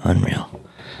 Unreal.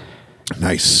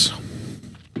 Nice.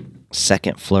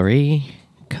 Second flurry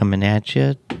coming at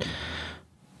you.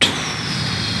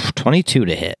 22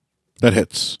 to hit. That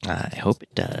hits. I hope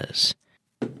it does.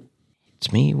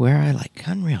 It's me where I like.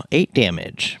 Unreal. 8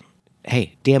 damage.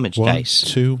 Hey, damage 1, dice.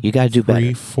 2, You gotta do 3,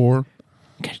 better. 4.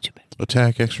 Gotta do better.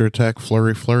 Attack, extra attack,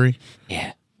 flurry, flurry.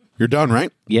 Yeah. You're done,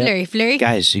 right? Yeah. Flurry, flurry.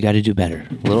 Guys, you got to do better.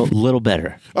 Little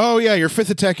better. Oh, yeah, your 5th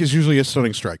attack is usually a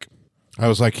stunning strike. I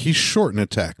was like, he's short in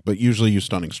attack, but usually you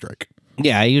stunning strike.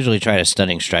 Yeah, I usually try to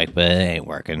stunning strike, but it ain't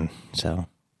working. So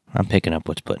I'm picking up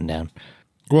what's putting down.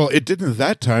 Well, it didn't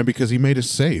that time because he made a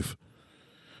save.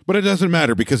 But it doesn't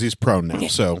matter because he's prone now,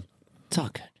 so... It's all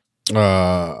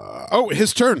good.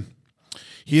 His turn.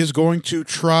 He is going to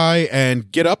try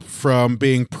and get up from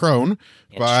being prone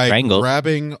by strangled.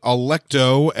 grabbing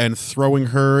Alecto and throwing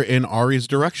her in Ari's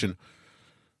direction.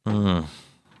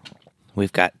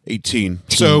 We've got 18.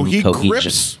 So he cohesion.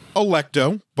 grips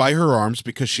Alecto by her arms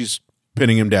because she's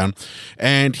pinning him down,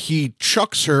 and he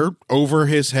chucks her over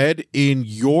his head in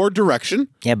your direction.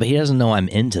 Yeah, but he doesn't know I'm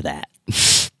into that.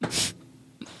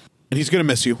 And he's going to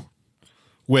miss you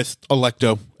with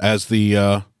Alecto as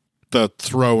the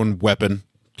thrown weapon.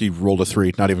 He rolled a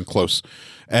 3, not even close.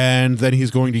 And then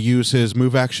he's going to use his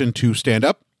move action to stand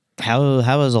up. How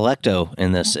is Alecto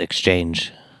in this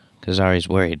exchange? Because Ari's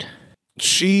worried.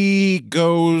 She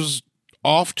goes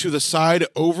off to the side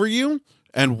over you,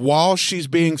 and while she's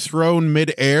being thrown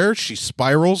midair, she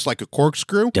spirals like a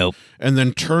corkscrew. Dope. And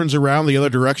then turns around the other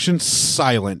direction,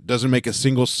 silent, doesn't make a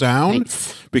single sound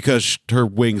Nice. because her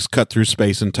wings cut through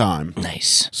space and time.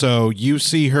 Nice. So you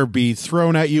see her be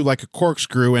thrown at you like a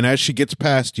corkscrew, and as she gets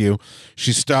past you,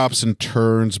 she stops and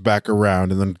turns back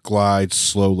around and then glides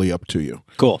slowly up to you.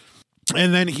 Cool.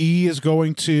 And then he is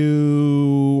going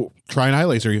to try and eye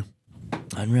laser you.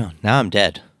 Unreal. Now I'm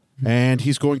dead. And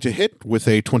he's going to hit with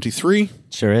a 23.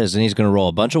 Sure is. And he's going to roll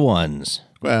a bunch of ones.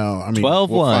 Well, I mean, 12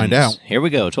 we'll ones. find out. Here we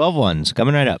go. 12 ones.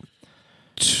 Coming right up.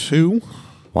 2,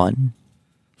 1.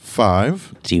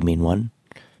 5, Do you mean 1?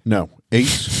 no,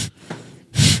 8,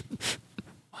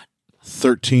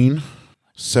 13,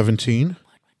 17,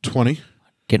 20,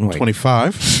 Getting worried.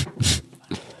 25,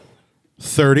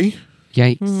 30,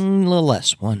 Yikes. A little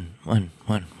less. 1, 1,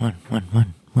 1, 1, 1,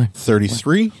 1, 1.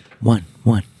 33, 1,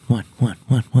 1, 1, 1,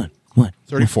 1, 1, 1.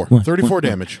 34. 34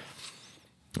 damage.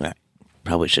 All right.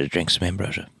 Probably should have drank some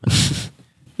ambrosia.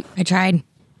 I tried.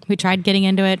 We tried getting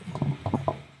into it.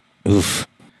 Oof.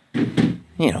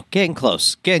 Getting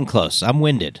close. Getting close. I'm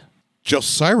winded.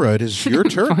 Jelsira, it is your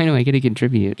turn. Finally, I get to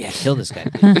contribute. Yeah, kill this guy.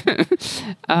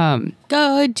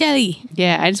 Go, Jelly.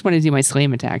 Yeah, I just want to do my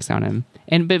slam attacks on him.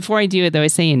 And before I do it, though, I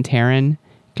say in Terran,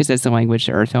 because that's the language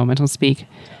the Earth Elementals speak,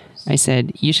 I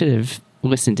said, you should have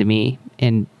listened to me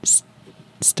and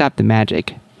stopped the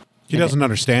magic. He doesn't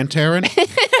understand Terran.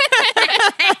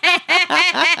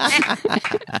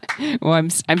 Well,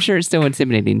 I'm sure it's still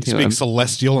intimidating to him. Speaks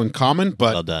Celestial and Common,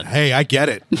 but Well done. hey, I get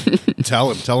it.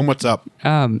 Tell him what's up.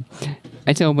 I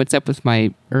tell him what's up with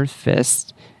my Earth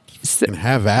Fist. So, And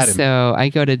have at him. so I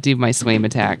go to do my slam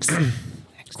attacks.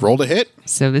 Roll to hit.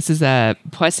 So this is a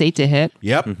 +8 to hit.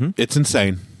 Yep, it's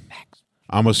insane.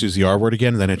 I almost used the R word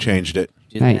again, then it changed it.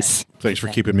 Nice. Thanks for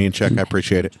keeping me in check. I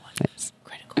appreciate it. Nice.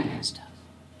 Critical stuff.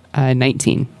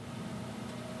 19.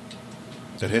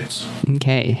 That hits.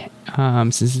 Okay. So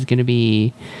this is going to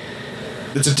be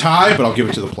It's a tie, but I'll give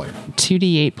it to the player.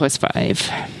 2d8 plus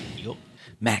 5.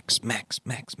 Max.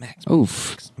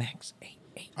 Oof. Max. 8.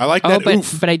 I like Oh, that. but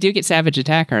Oof. but I do get Savage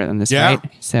Attacker on this, Yeah. right?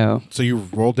 So So you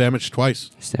roll damage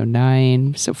twice.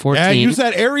 9. So 14. Yeah, use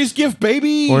that Ares gift,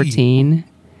 baby. 14.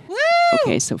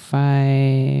 Okay, so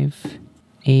 5,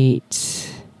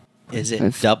 8, Is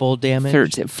it double damage?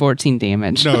 13, 14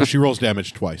 damage. No, she rolls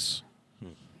damage twice.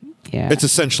 Yeah. It's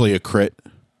essentially a crit.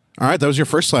 All right, that was your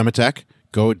first slam attack.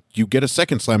 Go. You get a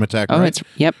second slam attack. Oh, right? it's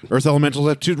yep. Earth Elementals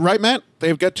have 2, right, Matt?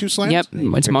 They've got 2 slams. Yep.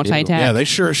 It's multi-attack. Yeah, they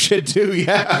sure should too.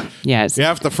 Yeah. Yes.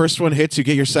 Yeah, if the first one hits, you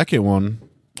get your second one.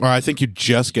 Or I think you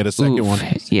just get a second Oof. one.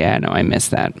 Yeah, no, I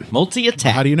missed that.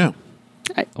 Multi-attack. How do you know?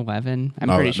 11. I'm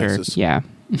Oh, pretty that sure. misses. Yeah.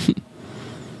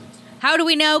 How do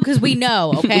we know? Because we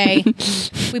know, okay?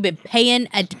 We've been paying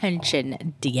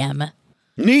attention, DM.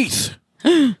 Neat.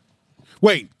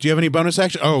 Wait, do you have any bonus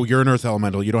action? Oh, you're an Earth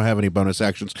Elemental. You don't have any bonus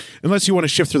actions. Unless you want to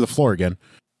shift through the floor again.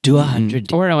 Do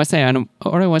 100. Or unless I want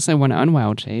to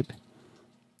unwild shape.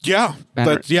 Yeah.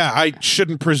 Better. I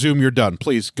shouldn't presume you're done.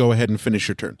 Please go ahead and finish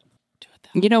your turn.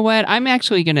 You know what? I'm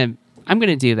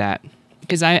gonna do that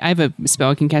because I have a spell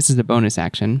I can cast as a bonus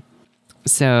action.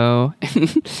 So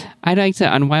I'd like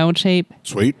to unwild shape,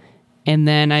 Sweet. and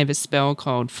then I have a spell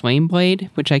called Flame Blade,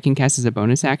 which I can cast as a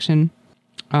bonus action.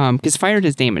 Because fire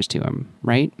does damage to him,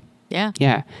 right? Yeah.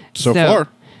 Yeah. So far.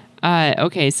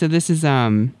 Okay, so this is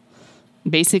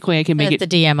basically I can make That's it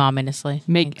the DM, ominously.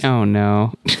 make. Oh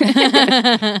no.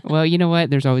 Well, you know what?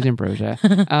 There's always ambrosia.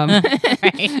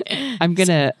 I'm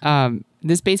gonna.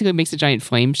 This basically makes a giant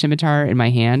flame scimitar in my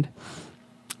hand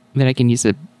that I can use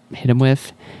to hit him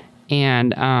with,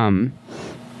 and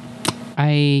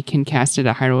I can cast it at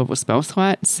a higher level spell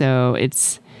slot, so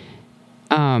it's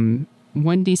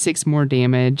 1d6 more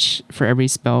damage for every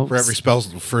spell.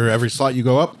 For every slot you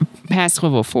go up? Past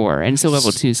level 4, and it's a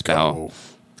level 2 spell. Go.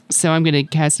 So I'm going to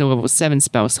cast a level 7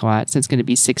 spell slot, so it's going to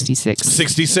be 66.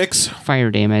 66? Fire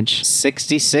damage.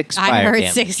 66 I fire heard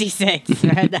damage. 66.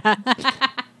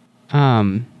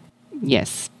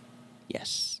 Yes.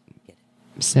 Yes.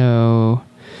 So,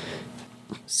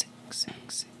 Six,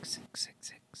 six, six, six,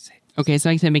 six, six. okay, so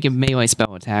I can make a melee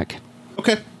spell attack.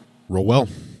 Okay. Roll well.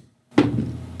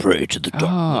 Pray to the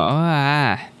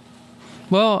dark.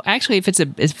 Well, actually, if it's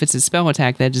a spell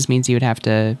attack, that just means you would have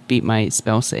to beat my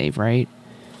spell save, right?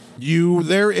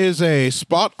 There is a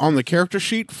spot on the character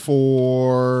sheet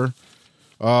for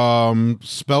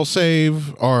spell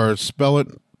save or spell it.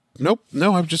 Nope.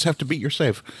 No, I just have to beat your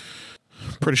save.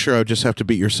 Pretty sure I would just have to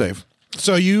beat your save.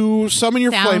 So you summon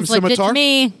your flame Sounds legit scimitar, to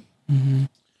me.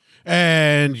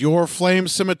 and your flame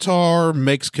scimitar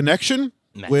makes connection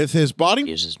with his body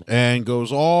Uses me. and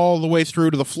goes all the way through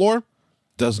to the floor.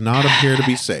 Does not appear to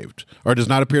be saved, or does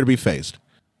not appear to be phased.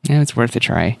 Yeah, it's worth a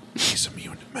try. He's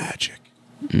immune to magic.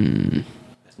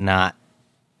 Not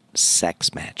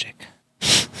sex magic.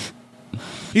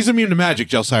 He's immune to magic,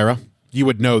 Jelsira. You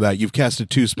would know that. You've casted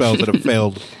 2 spells that have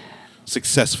failed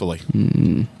successfully.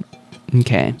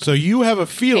 Okay. So you have a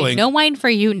feeling. No wine for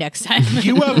you next time.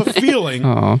 You have a feeling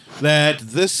Oh. that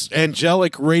this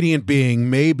angelic radiant being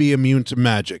may be immune to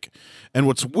magic. And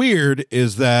what's weird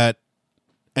is that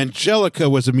Angelica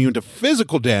was immune to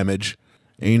physical damage.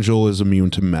 Angel is immune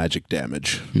to magic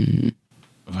damage.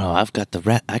 Oh, I got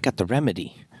the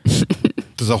remedy.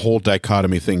 There's a whole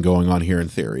dichotomy thing going on here in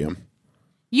Therium.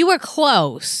 You were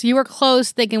close. You were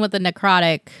close thinking with the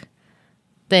necrotic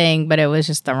thing, but it was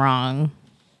just the wrong.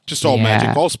 Just all Yeah.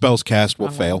 magic. All spells cast will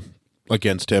fail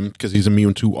against him because he's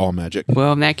immune to all magic.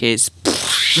 Well, in that case,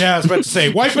 Yeah, I was about to say,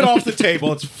 wipe it off the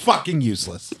table. It's fucking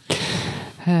useless.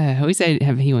 at least I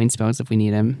have healing spells if we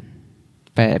need them.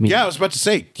 But I mean, Yeah, I was about to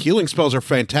say, healing spells are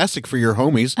fantastic for your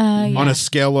homies. Yeah. On a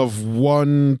scale of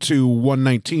 1 to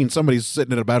 119, somebody's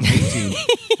sitting at about 18.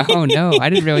 oh no, I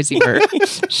didn't realize you were.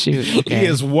 Shoot. Okay. He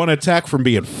is one attack from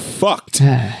being fucked.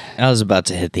 I was about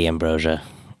to hit the ambrosia.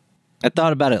 I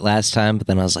thought about it last time, but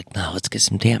then I was like, no, let's get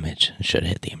some damage. I should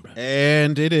have hit the ambrosia.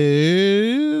 And it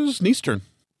is Neith's turn.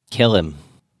 Kill him.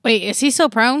 Wait, is he still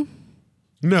prone?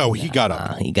 No, he got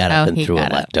up. He got up and he threw a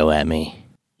got up. lecto at me.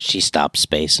 She stopped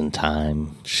space and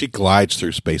time. She glides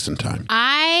through space and time.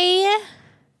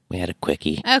 We had a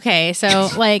quickie. Okay, so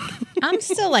like I'm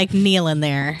still like kneeling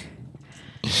there.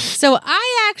 So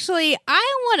I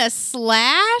want to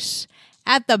slash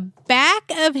at the back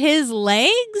of his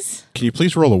legs. Can you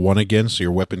please roll a 1 again so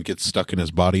your weapon gets stuck in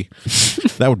his body?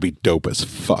 That would be dope as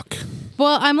fuck.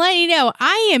 Well, I'm letting you know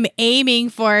I am aiming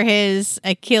for his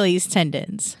Achilles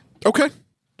tendons. Okay.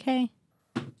 Okay.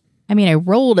 I mean, I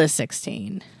rolled a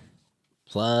 16.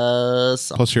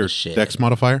 Plus Plus your shit. dex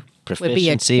modifier? be a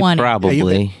Proficiency, 20.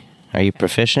 probably. Are you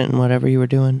proficient in whatever you were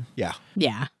doing? Yeah.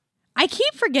 Yeah. I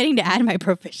keep forgetting to add my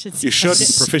proficiency. You should.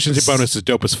 Proficiency bonus is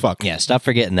dope as fuck. Yeah, stop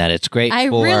forgetting that. It's great I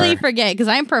for... really forget because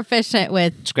I'm proficient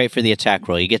with, It's great for the attack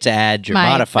roll. You get to add your My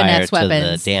modifier finesse to the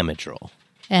weapons. damage roll.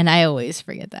 and I always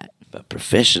forget that. But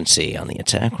proficiency on the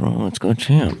attack roll, let's go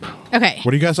champ. Okay.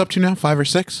 What are you guys up to now? 5 or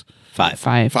 6? 5.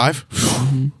 5. 5?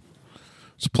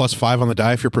 It's plus 5 on the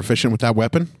die if you're proficient with that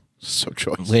weapon. So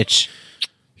choice. Which,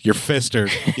 Your fist are,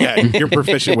 yeah, you're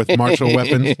proficient with martial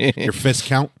weapons. Your fist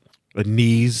count,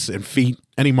 knees and feet,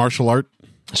 any martial art.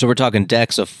 so we're talking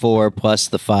dex of 4 plus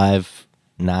the 5,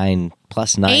 9,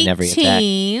 plus 9 every attack.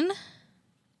 18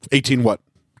 18 what?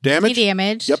 Damage?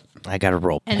 damage. Yep. I got to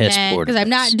roll And piss then, poor because I'm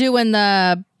not doing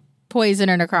the poison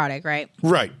or necrotic, right?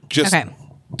 Right. Just Okay.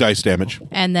 dice damage.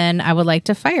 And then I would like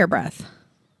to fire breath.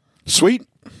 Sweet.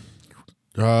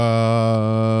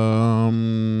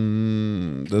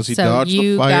 Does he So dodge the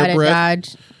you fire gotta breath?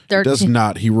 dodge Does 13.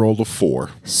 not. He rolled a 4.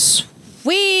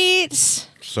 Sweet.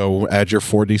 So add your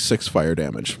 4d6 fire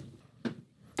damage.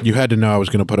 You had to know I was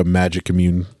going to put a magic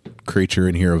immune creature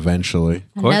in here eventually.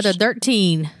 course. Another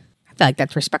 13. I feel like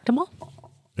that's respectable.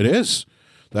 It is.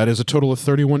 That is a total of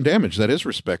 31 damage. That is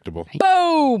respectable.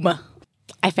 Boom.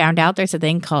 I found out there's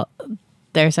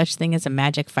such thing as a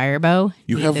magic fire bow.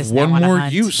 You He have does not one wanna more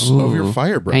hunt. use of your Ooh,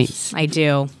 fire breath. Nice. I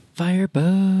do. Fire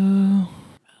bow.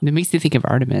 That makes me think of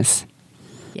Artemis.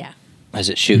 Yeah. Does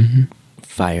it shoot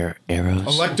fire arrows?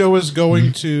 Electo is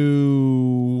going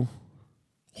to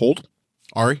hold.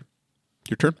 Ari,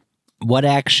 your turn. What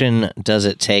action does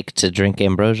it take to drink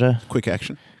ambrosia? Quick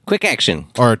action. Quick action.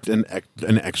 Or an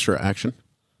extra action.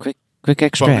 Quick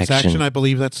extra Bonus action. action, I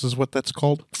believe is what that's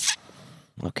called.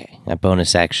 Okay, a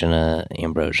bonus action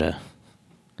ambrosia.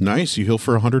 Nice. You heal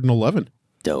for 111.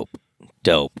 Dope.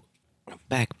 I'm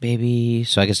back, baby.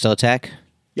 So I can still attack?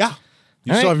 Yeah.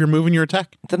 You All still right. have your move and your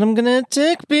attack. Then I'm gonna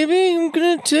attack, baby. I'm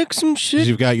gonna attack some 'Cause shit.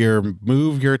 you've got your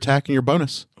move, your attack, and your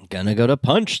bonus. I'm gonna go to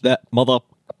punch that mother.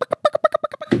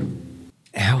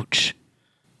 Ouch.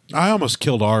 I almost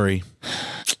killed Ari.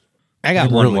 I got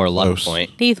You're one really more luck close.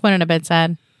 point. Heath went in a bit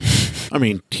sad. I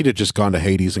mean, he'd have just gone to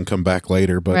Hades and come back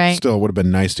later, but Right. still, it would have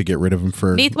been nice to get rid of him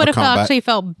for Heath a would have combat. actually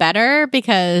felt better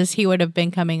because he would have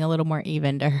been coming a little more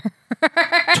even to her.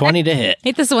 20 to hit.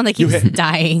 Heath is the one that keeps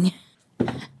dying.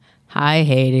 Hi,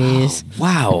 Hades.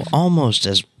 Wow, almost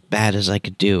as bad as I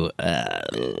could do.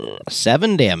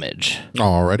 7 damage.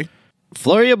 Alrighty.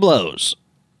 Flurry of blows.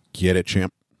 Get it,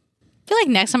 champ. I feel like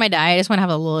next time I die, I just want to have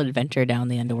a little adventure down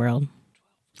the underworld.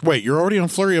 Wait, you're already on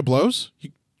Flurry of Blows?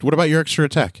 What about your extra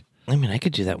attack? I mean, I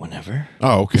could do that whenever.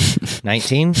 Oh, okay.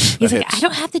 19. He's That like, hits. I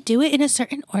don't have to do it in a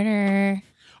certain order.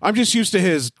 I'm just used to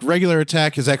his regular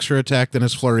attack, his extra attack, then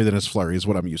his flurry is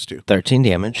what I'm used to. 13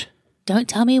 damage. Don't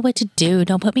tell me what to do.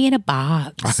 Don't put me in a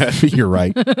box. You're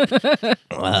right.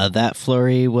 That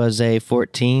flurry was a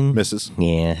 14. Misses.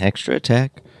 Yeah, extra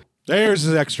attack. There's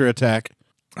his extra attack.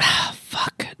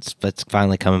 Fuck. It's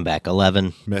finally coming back.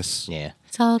 11. Miss. Yeah.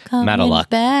 It's all out coming of luck.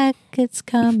 back. It's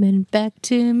coming back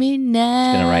to me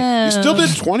now. Gonna write. You still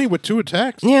did 20 with 2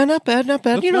 attacks. Yeah, not bad, not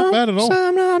bad. That's not bad at all. So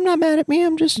I'm not mad at me.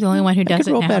 I'm just The only one who does I could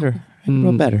it roll now. better. I could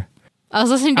roll better. I was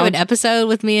listening to an episode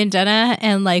with me and Jenna,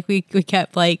 and like we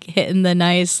kept like hitting the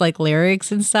nice like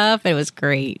lyrics and stuff. It was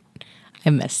great. I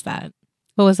missed that.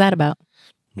 What was that about?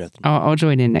 Nothing. I'll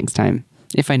join in next time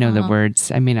if I know the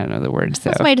words. I may not know the words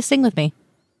though. That's why to sing with me.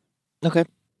 Okay.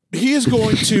 He is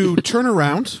going to turn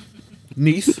around,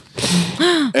 Neath,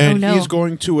 and no. he is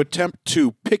going to attempt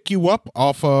to pick you up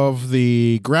off of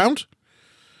the ground.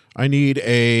 I need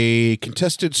a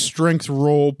contested strength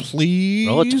roll, please.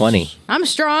 Roll a 20. I'm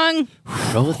strong.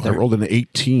 Roll a I 30. rolled an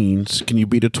 18. Can you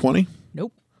beat a 20?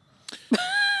 Nope.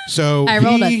 So I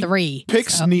rolled a he 3.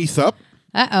 Picks Neath up,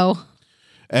 Uh-oh.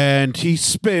 and he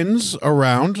spins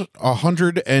around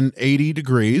 180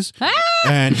 degrees, Ah!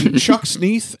 and he chucks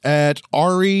Neath at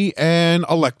Ari and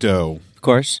Alecto. Of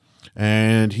course.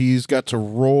 And he's got to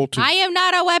roll to... I am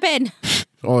not a weapon.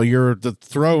 Well, you're the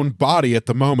thrown body at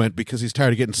the moment because he's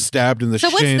tired of getting stabbed in the So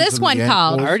shins. what's this and one the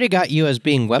called? I ankles. already got you as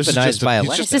being This is weaponized just a- by a he's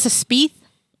weapon. Is this a Spieth?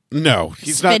 No,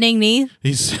 he's Spinning knee? not.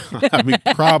 He's, I mean,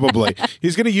 probably.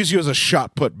 He's going to use you as a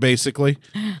shot put, basically.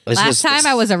 Last time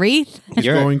I was a wreath. He's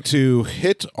You're- going to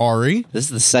hit Ari, This is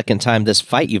the second time this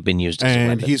fight you've been used as a and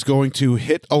weapon. he's going to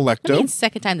hit Alecto.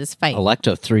 Second time this fight.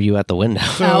 Electo threw you out the window.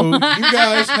 So you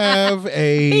guys have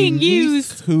a Being Neath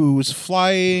used. who's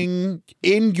flying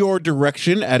in your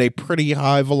direction at a pretty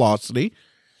high velocity,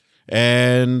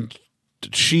 and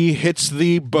she hits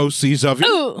the bosies of you.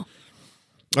 Ooh.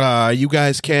 You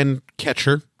guys can catch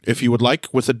her if you would like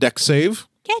with a deck save.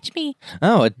 Catch me.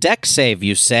 Oh, a deck save,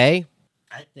 you say?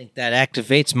 I think that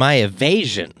activates my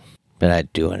evasion. But I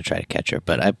do want to try to catch her,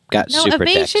 but I've got No, super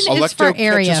evasion decks. is for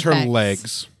area catches her effects.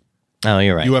 legs. Oh,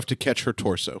 you're right. You have to catch her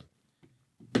torso.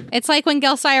 It's like when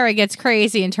Gelsira gets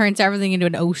crazy and turns everything into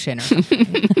an ocean. Or something.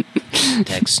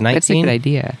 Dex That's a 19. good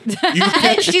idea. You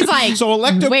catch, She's like, so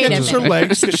Electo wait a catches her minute.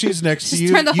 legs because she's next to Just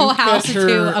you. turn the You whole house catch into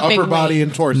her a big upper body wave.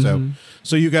 and torso.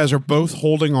 So you guys are both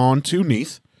holding on to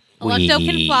Neath. Electo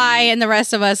can fly, and the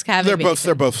rest of us have. They're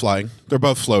both flying. They're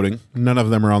both floating. None of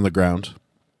them are on the ground.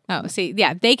 Oh, see,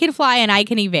 yeah, they can fly, and I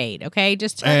can evade. Okay,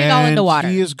 just turn it all into water.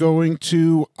 He is going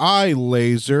to eye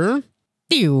laser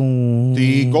the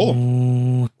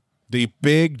golem, the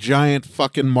big giant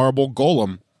fucking marble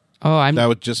golem Oh, I'm. that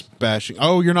was just bashing.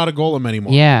 Oh, you're not a golem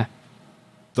anymore. Yeah.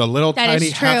 The little That tiny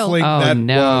is true. halfling Oh that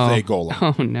no. was a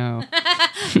golem. Oh no.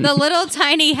 The little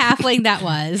tiny halfling that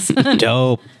was.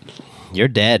 Dope. You're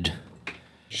dead.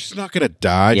 She's not gonna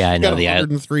die. Yeah, She's I know, got the eye-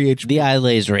 103 HP. The eye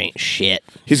laser ain't shit.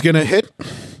 He's gonna hit.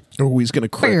 Oh, he's gonna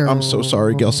crit. I'm so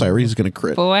sorry, Gelsira. He's gonna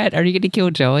crit. But what? Are you going to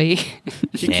kill Joey?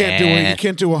 He can't do it. Nah. He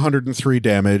can't do 103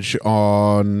 damage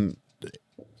on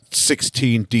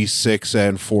 16 d6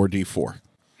 and 4 d4.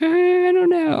 I don't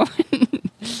know.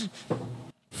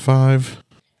 5,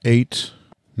 8,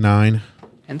 9,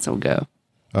 Pencil go.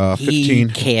 15,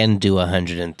 He can do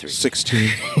 103. 16,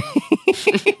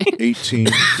 18,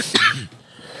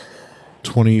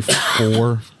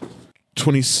 24,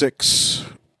 26,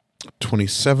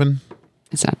 27,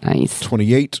 It's not nice.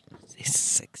 28,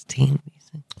 16.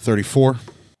 34,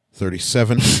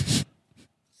 37,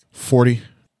 40,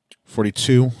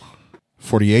 42,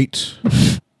 48,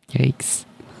 Yikes.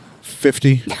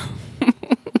 50,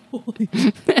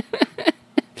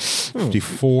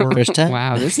 54. First time.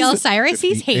 Wow, this is Gelsira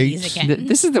sees 58. Hades again.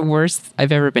 this is the worst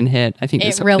I've ever been hit. I think It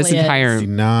this really this is. entire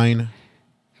 59.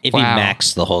 If Wow. he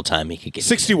maxed the whole time, he could get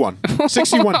 61.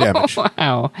 61 damage.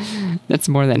 wow, that's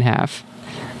more than half.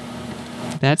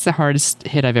 That's the hardest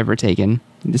hit I've ever taken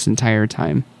this entire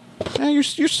time. You're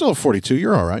still at 42.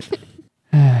 You're all right.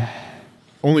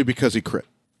 Only because he crit.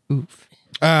 Oof.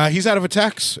 He's out of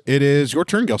attacks. It is your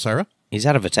turn, Gelsira. He's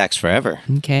out of attacks forever.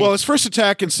 Okay. Well, his first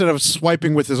attack, instead of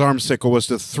swiping with his arm sickle, was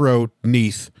to throw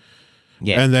Neath.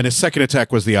 Yeah. And then his second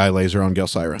attack was the eye laser on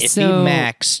Gelsira. If So- he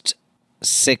maxed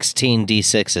 16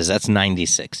 d6s, that's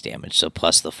 96 damage. So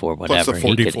plus the 4, whatever. the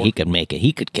 4d4. He could make it.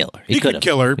 He could kill her. He could could've.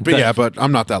 kill her, He but yeah, could've. but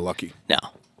I'm not that lucky.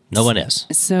 No one is.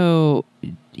 So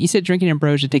you said drinking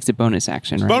ambrosia takes a bonus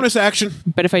action, right? Bonus action.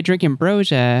 But if I drink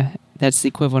ambrosia, that's the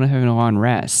equivalent of having a long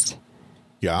rest.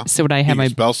 Yeah. So would I have Your my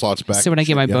spell slots back? So would I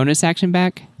get my Yeah. bonus action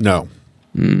back? No.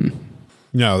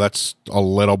 No, that's a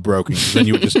little broken. Then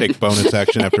you would just take bonus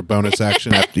action after bonus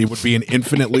action. It would be an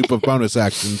infinite loop of bonus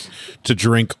actions to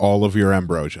drink all of your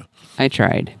ambrosia. I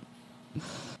tried.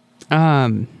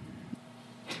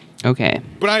 Okay.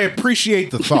 But I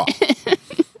appreciate the thought.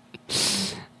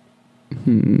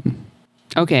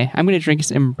 Okay, I'm going to drink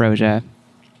some ambrosia.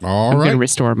 All I'm going right. to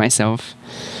restore myself.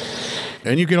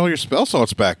 And you get all your spell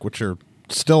slots back, which are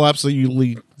still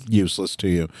absolutely useless to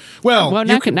you. Well, Well,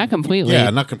 you not completely. Yeah,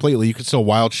 not completely. You can still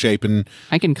wild shape and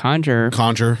I can conjure.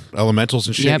 conjure elementals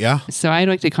and shit, yeah? So I'd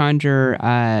like to conjure.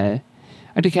 I'd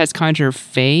like to cast Conjure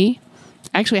Fey.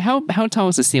 Actually, how tall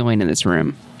is the ceiling in this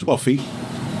room? 12 feet.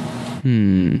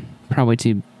 Probably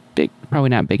too big. Probably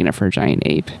not big enough for a giant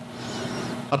ape.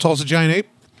 How tall is a giant ape?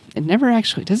 It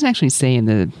doesn't actually say in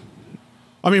the.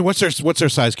 I mean, what's their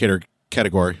size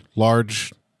category?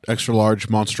 Large, extra large,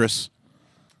 monstrous?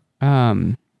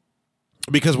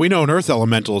 Because we know an earth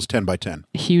elemental is 10 by 10.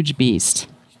 Huge beast.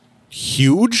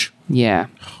 Huge? Yeah.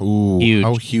 Ooh, Huge.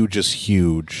 how huge is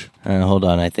huge? Hold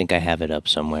on. I think I have it up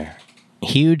somewhere.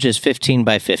 Huge is 15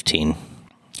 by 15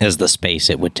 is the space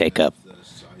it would take up.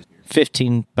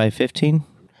 15 by 15?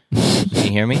 Can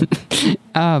you hear me?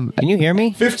 Can you hear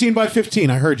me? 15 by 15,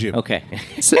 I heard you. Okay.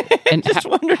 So, and Just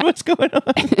wondering what's going on.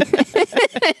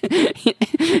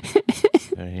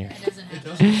 Right here.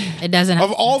 It doesn't have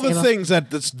Of all a the table. things that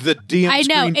the DM I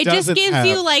know. screen It just doesn't gives have,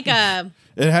 you like a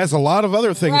it has a lot of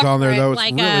other things on there, though. It's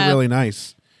Like really, a- really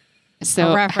nice.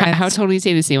 so A reference. how tall do you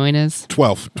say the ceiling is?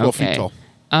 12 Okay. feet tall.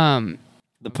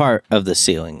 The part of the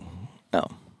ceiling. Oh.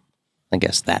 I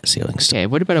guess that ceiling stuff. Okay.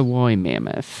 What about a woolly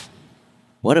mammoth?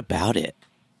 What about it?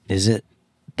 Is it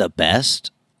the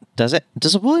best? Does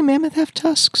a woolly mammoth have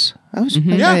tusks? I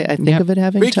Yeah. think Yep. of it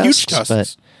having Big, huge tusks,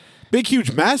 tusks. but Big,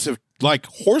 huge, massive, like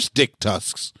horse dick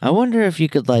tusks. I wonder if you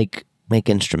could like make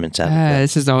instruments out of it,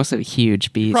 This is also a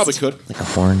huge beast. Probably could. like a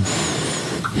horn.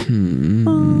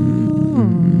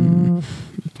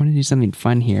 I want to do something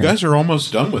fun here. You guys are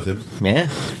almost done with him. Yeah,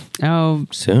 Oh,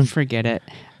 soon. forget it.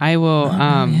 I will.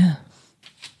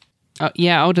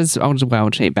 I'll just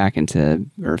wild shape back into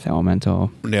Earth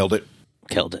Elemental. Nailed it.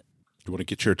 Killed it. You want to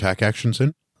get your attack actions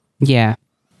in? Yeah,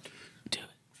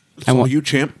 It's all want- you,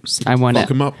 champ. I want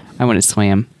Fuck him up. I want to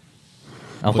slam.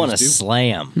 I want to do.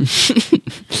 slam.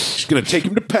 She's going to take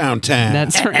him to Pound Town.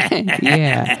 That's right.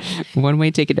 Yeah, one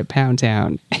way ticket to Pound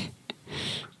Town.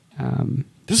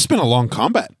 This has been a long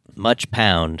combat. Much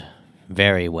pound.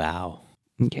 Very wow.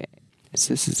 Okay,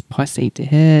 so this is +8 to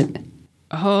hit.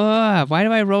 Oh, why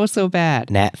do I roll so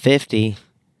bad? Nat 50.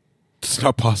 It's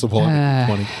not possible. under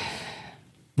 20.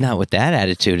 Not with that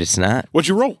attitude, it's not. What'd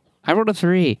you roll? I rolled a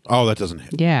 3. Oh, that doesn't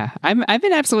hit. Yeah, I've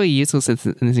been absolutely useless in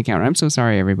this encounter. I'm so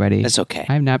sorry, everybody. That's okay.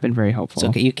 I've not been very helpful. It's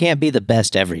okay. You can't be the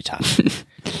best every time.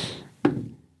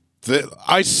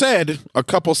 I said a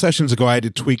couple sessions ago I had to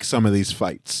tweak some of these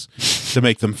fights to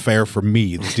make them fair for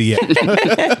me, the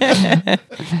DM.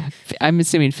 I'm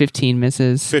assuming 15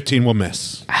 misses. 15 will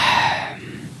miss.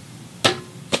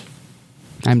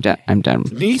 I'm done. I'm done.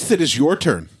 Neath, it is your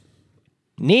turn.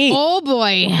 Neat. Oh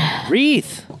boy.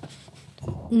 Wreath.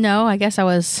 No, I guess I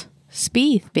was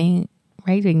Spieth being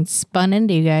spun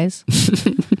into you guys.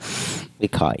 We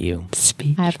caught you.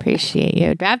 Speak. I appreciate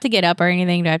you. Do I have to get up or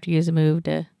anything? Do I have to use a move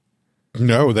to?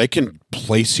 No, they can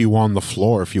place you on the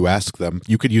floor if you ask them.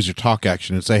 You could use your talk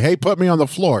action and say, hey, put me on the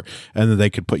floor. And then they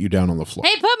could put you down on the floor.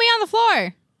 Hey, put me on the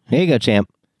floor. Here you go, champ.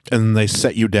 And then they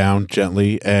set you down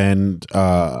gently, and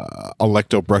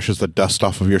Electo brushes the dust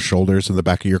off of your shoulders and the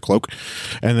back of your cloak.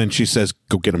 And then she says,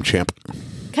 go get him, champ.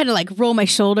 Kind of like roll my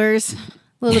shoulders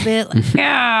a little bit. Like,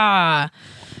 yeah.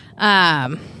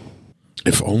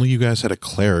 If only you guys had a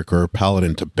cleric or a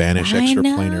paladin to banish I extra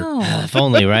planar. know. If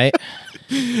only, right?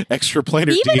 Extraplanar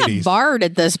Even deities. a bard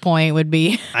at this point would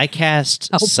be. I cast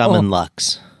Oh, Summon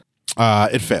Lux.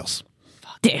 It fails.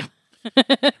 Damn.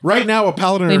 Right now, a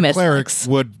paladin We or miss cleric Lux.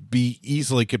 would be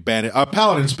easily could ban it. A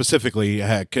paladin specifically,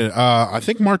 heck, I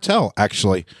think Martel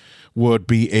actually would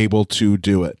be able to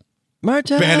do it.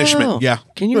 Martel! Banishment, yeah.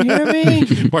 Can you hear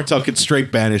me? Martel can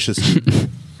straight banish us.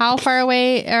 How far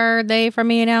away are they from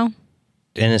me now?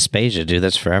 In Aspasia, dude,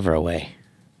 that's forever away.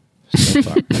 So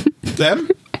far. Them?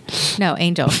 No,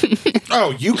 Angel.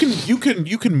 Oh, you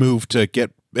can move to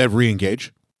get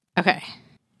re-engage. Okay.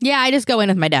 Yeah, I just go in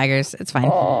with my daggers. It's fine.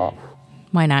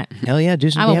 Why not? Hell yeah, do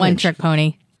some I'm a damage. one-trick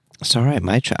pony. It's all right.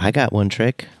 I got one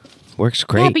trick. Works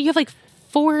great. Yeah, but you have like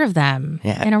 4 of them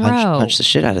in a row. Punch the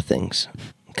shit out of things.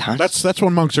 That's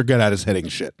what monks are good at, is hitting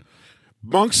shit.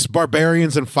 Monks,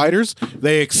 barbarians, and fighters,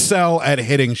 they excel at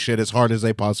hitting shit as hard as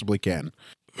they possibly can.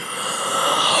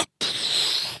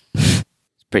 It's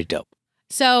pretty dope.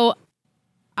 So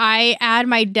I add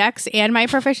my dex and my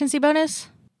proficiency bonus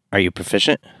Are you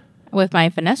proficient? with my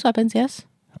finesse weapons, yes?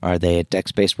 Are they a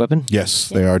dex-based weapon? Yes,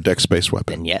 they are dex-based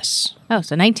weapon. Then yes. Oh,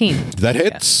 so 19. That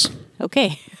hits.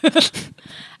 Okay.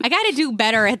 I got to do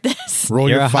better at this. Roll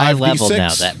You're your a high 5d6. level now.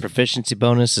 That proficiency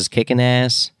bonus is kicking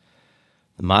ass.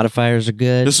 The modifiers are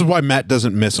good. This is why Matt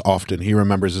doesn't miss often. He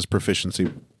remembers his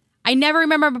proficiency. I never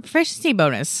remember a proficiency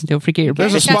bonus. Don't forget your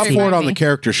There's a Proficiency spot for it on remind the me.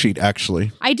 character sheet,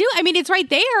 actually. I do. I mean, it's right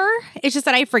there. It's just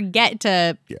that I forget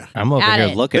to. I'm over Add here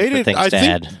it. looking for things I to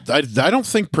think. add. I don't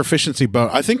think proficiency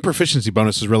bonus. I think proficiency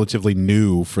bonus is relatively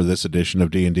new for this edition of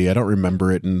D&D. I don't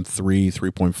remember it in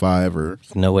 3.5, or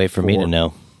No way for me to 4.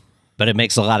 know. But it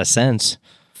makes a lot of sense.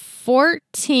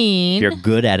 14. If you're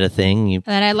good at a thing, you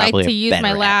And then I'd like probably to are use better my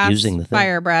at last using the thing.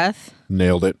 fire breath.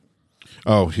 nailed it.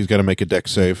 Oh, he's got to make a dex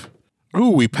save.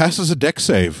 Ooh, he passes a dex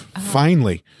save.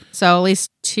 Finally, So at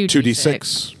least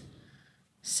 2d6.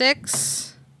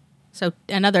 6. So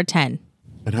another 10.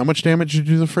 And how much damage did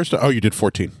you do the first time? Oh, you did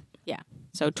 14. Yeah.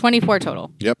 So 24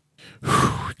 total. Yep.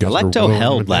 Electo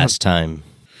held last time.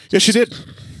 Yes, she did.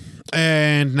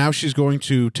 And now she's going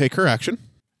to take her action.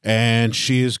 And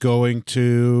she is going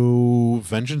to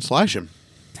Vengeance Slash him.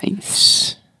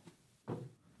 Nice.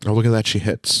 Oh, look at that. She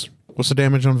hits. What's the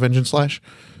damage on Vengeance Slash?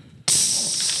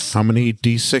 How many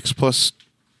d6 plus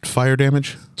fire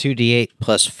damage? 2d8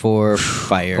 plus 4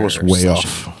 fire. I was way slash-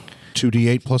 off.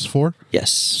 2d8 plus 4?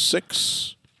 Yes.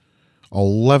 6,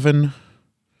 11,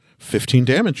 15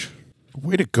 damage.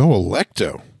 Way to go,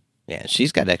 Electo. Yeah,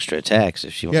 she's got extra attacks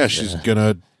if she wants Yeah, to she's going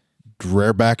to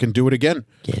rear back and do it again.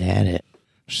 get at it.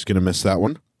 She's going to miss that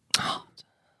one.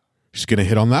 She's going to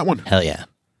hit on that one. Hell yeah.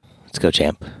 Let's go,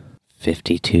 champ.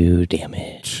 52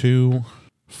 damage. 2,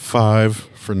 5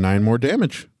 for 9 more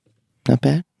damage. Not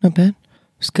bad. Not bad.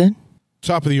 It's good.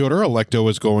 Top of the order, Electo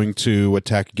is going to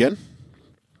attack again.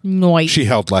 Noise. She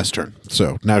held last turn,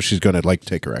 so now she's going to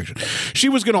take her action. She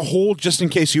was going to hold just in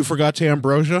case you forgot to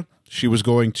ambrosia. She was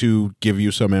going to give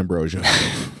you some ambrosia.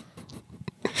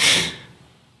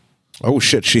 Oh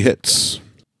shit, she hits.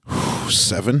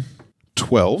 7,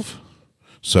 12,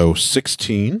 so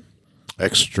 16.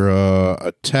 Extra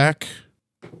attack.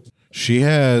 She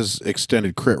has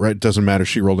extended crit, right? It doesn't matter.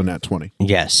 She rolled a nat 20.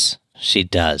 Yes, she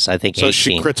does. I think So 18.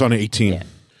 she crits on 18. Yeah.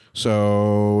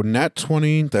 So nat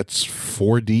 20, that's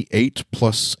 4d8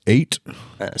 plus 8.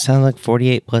 Sounds like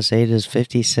 48 plus 8 is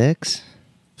 56.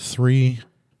 3,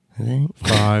 I think.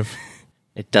 5,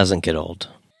 It doesn't get old.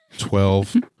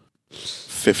 12,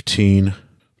 15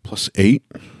 plus 8.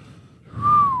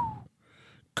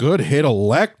 Good hit,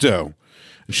 Electo.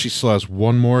 And she still has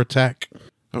one more attack.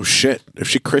 Oh shit. If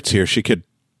she crits here, she could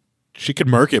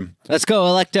murk him. Let's go,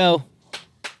 Electo.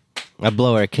 I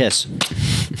blow her a kiss.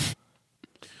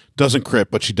 Doesn't crit,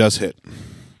 but she does hit.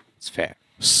 It's fair.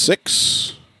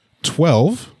 6,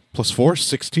 12 plus 4,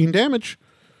 16 damage.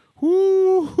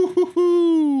 Woo!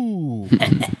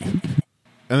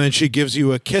 And then she gives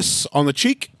you a kiss on the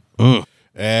cheek.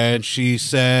 And she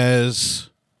says,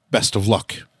 best of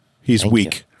luck. He's Thank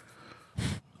weak.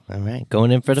 All right,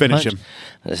 going in for the Finish punch.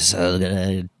 him. So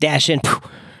gonna dash in.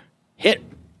 Hit.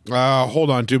 Hold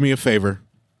on. Do me a favor.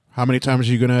 How many times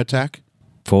are you going to attack?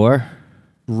 4.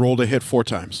 Roll to hit 4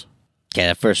 times. Okay,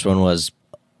 that first one was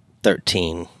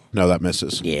 13. No, that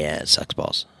misses. Yeah, it sucks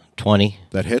balls. 20.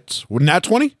 That hits. Well, not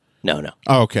 20? No.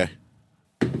 Oh, okay.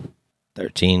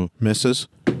 13. Misses.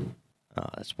 Oh,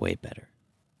 that's way better.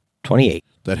 28.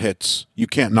 That hits. You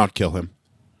can't not kill him.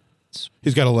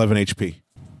 He's got 11 HP.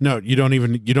 No, you don't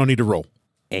need to roll.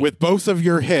 8. With both of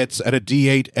your hits at a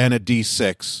D8 and a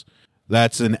D6,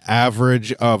 that's an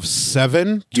average of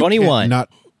 7. You 21. can't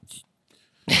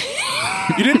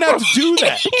You didn't have to do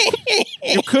that.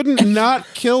 You couldn't not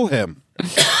kill him.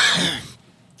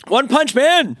 One Punch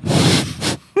Man.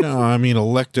 No, I mean,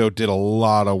 Electo did a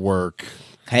lot of work.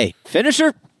 Hey,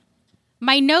 finisher.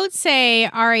 My notes say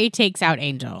Ari takes out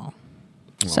Angel.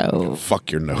 So Fuck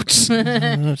your notes.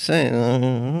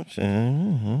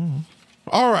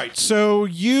 All right, so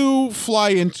you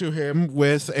fly into him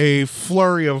with a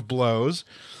flurry of blows,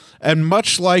 and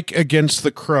much like against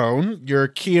the crone, your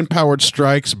key-empowered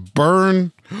strikes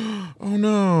burn. Oh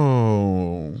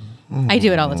no! I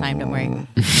do it all the time. Don't worry.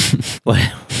 What?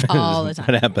 All the time.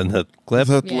 What happened? The clip?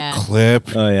 The Yeah.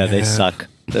 clip. Oh yeah, they suck.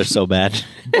 They're so bad.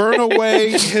 Burn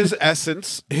away his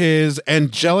essence. His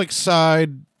angelic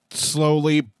side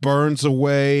slowly burns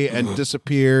away and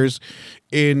disappears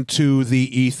into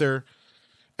the ether.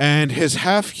 And his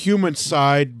half-human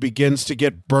side begins to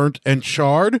get burnt and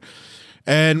charred.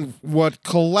 And what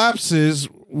collapses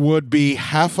would be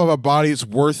half of a body's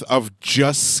worth of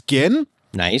just skin.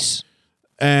 Nice.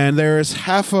 And there's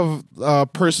half of a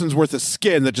person's worth of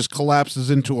skin that just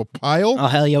collapses into a pile. Oh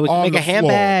hell yeah, we can on make a the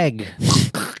floor. handbag.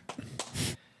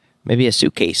 Maybe a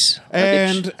suitcase.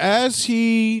 And as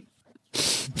he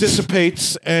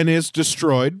dissipates and is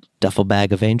destroyed, Duffel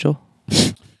bag of Angel.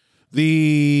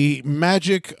 the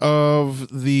magic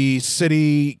of the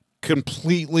city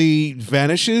completely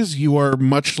vanishes. You are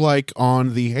much like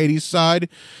on the Hades side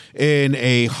in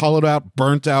a hollowed out,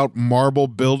 burnt out marble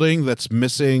building that's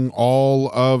missing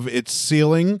all of its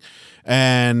ceiling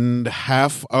and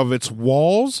half of its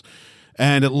walls.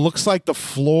 And it looks like the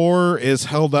floor is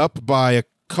held up by a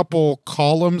couple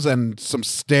columns and some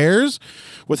stairs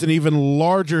with an even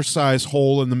larger size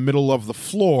hole in the middle of the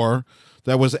floor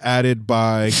that was added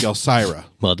by Gelsira.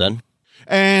 Well done.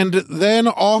 And then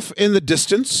off in the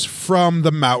distance from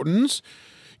the mountains,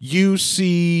 you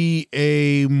see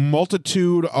a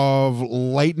multitude of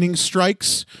lightning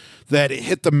strikes that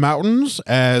hit the mountains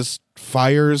as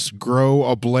fires grow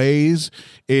ablaze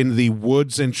in the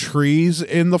woods and trees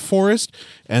in the forest.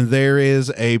 And there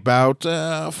is about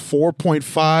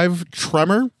 4.5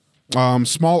 tremor,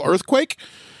 small earthquake,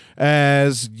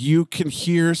 as you can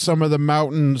hear some of the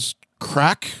mountains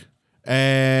crack.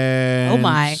 And Oh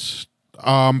my.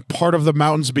 Part of the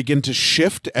mountains begin to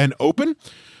shift and open,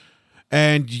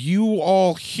 and you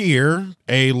all hear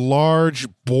a large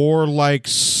boar-like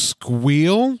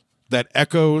squeal that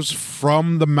echoes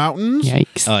from the mountains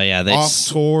Yikes. Oh yeah, they off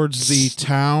towards the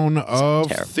town of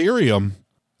terrible. Therium.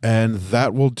 And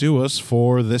that will do us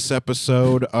for this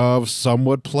episode of Some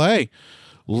Would Play.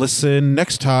 Listen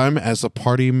next time as the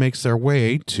party makes their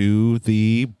way to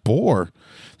the boar.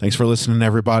 Thanks for listening,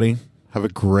 everybody. Have a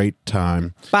great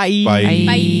time. Bye. Bye.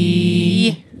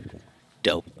 Bye.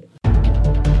 Dope.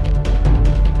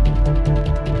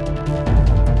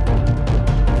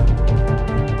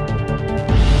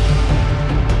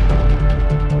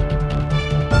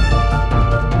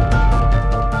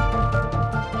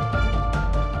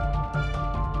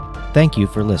 Thank you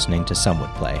for listening to Some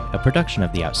Would Play, a production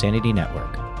of the Outsanity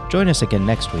Network. Join us again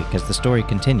next week as the story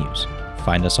continues.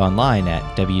 Find us online at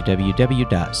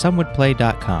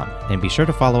www.somewouldplay.com and be sure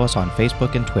to follow us on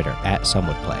Facebook and Twitter at Some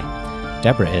Would Play.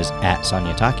 Deborah is at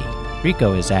Sonia Taki.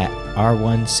 Rico is at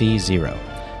R1C0.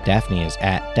 Daphne is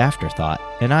at Dafterthought,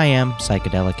 and I am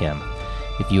Psychedelic M.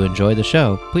 If you enjoy the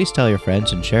show, please tell your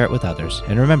friends and share it with others.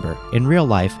 And remember, in real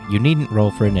life, you needn't roll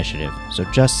for initiative, so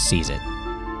just seize it.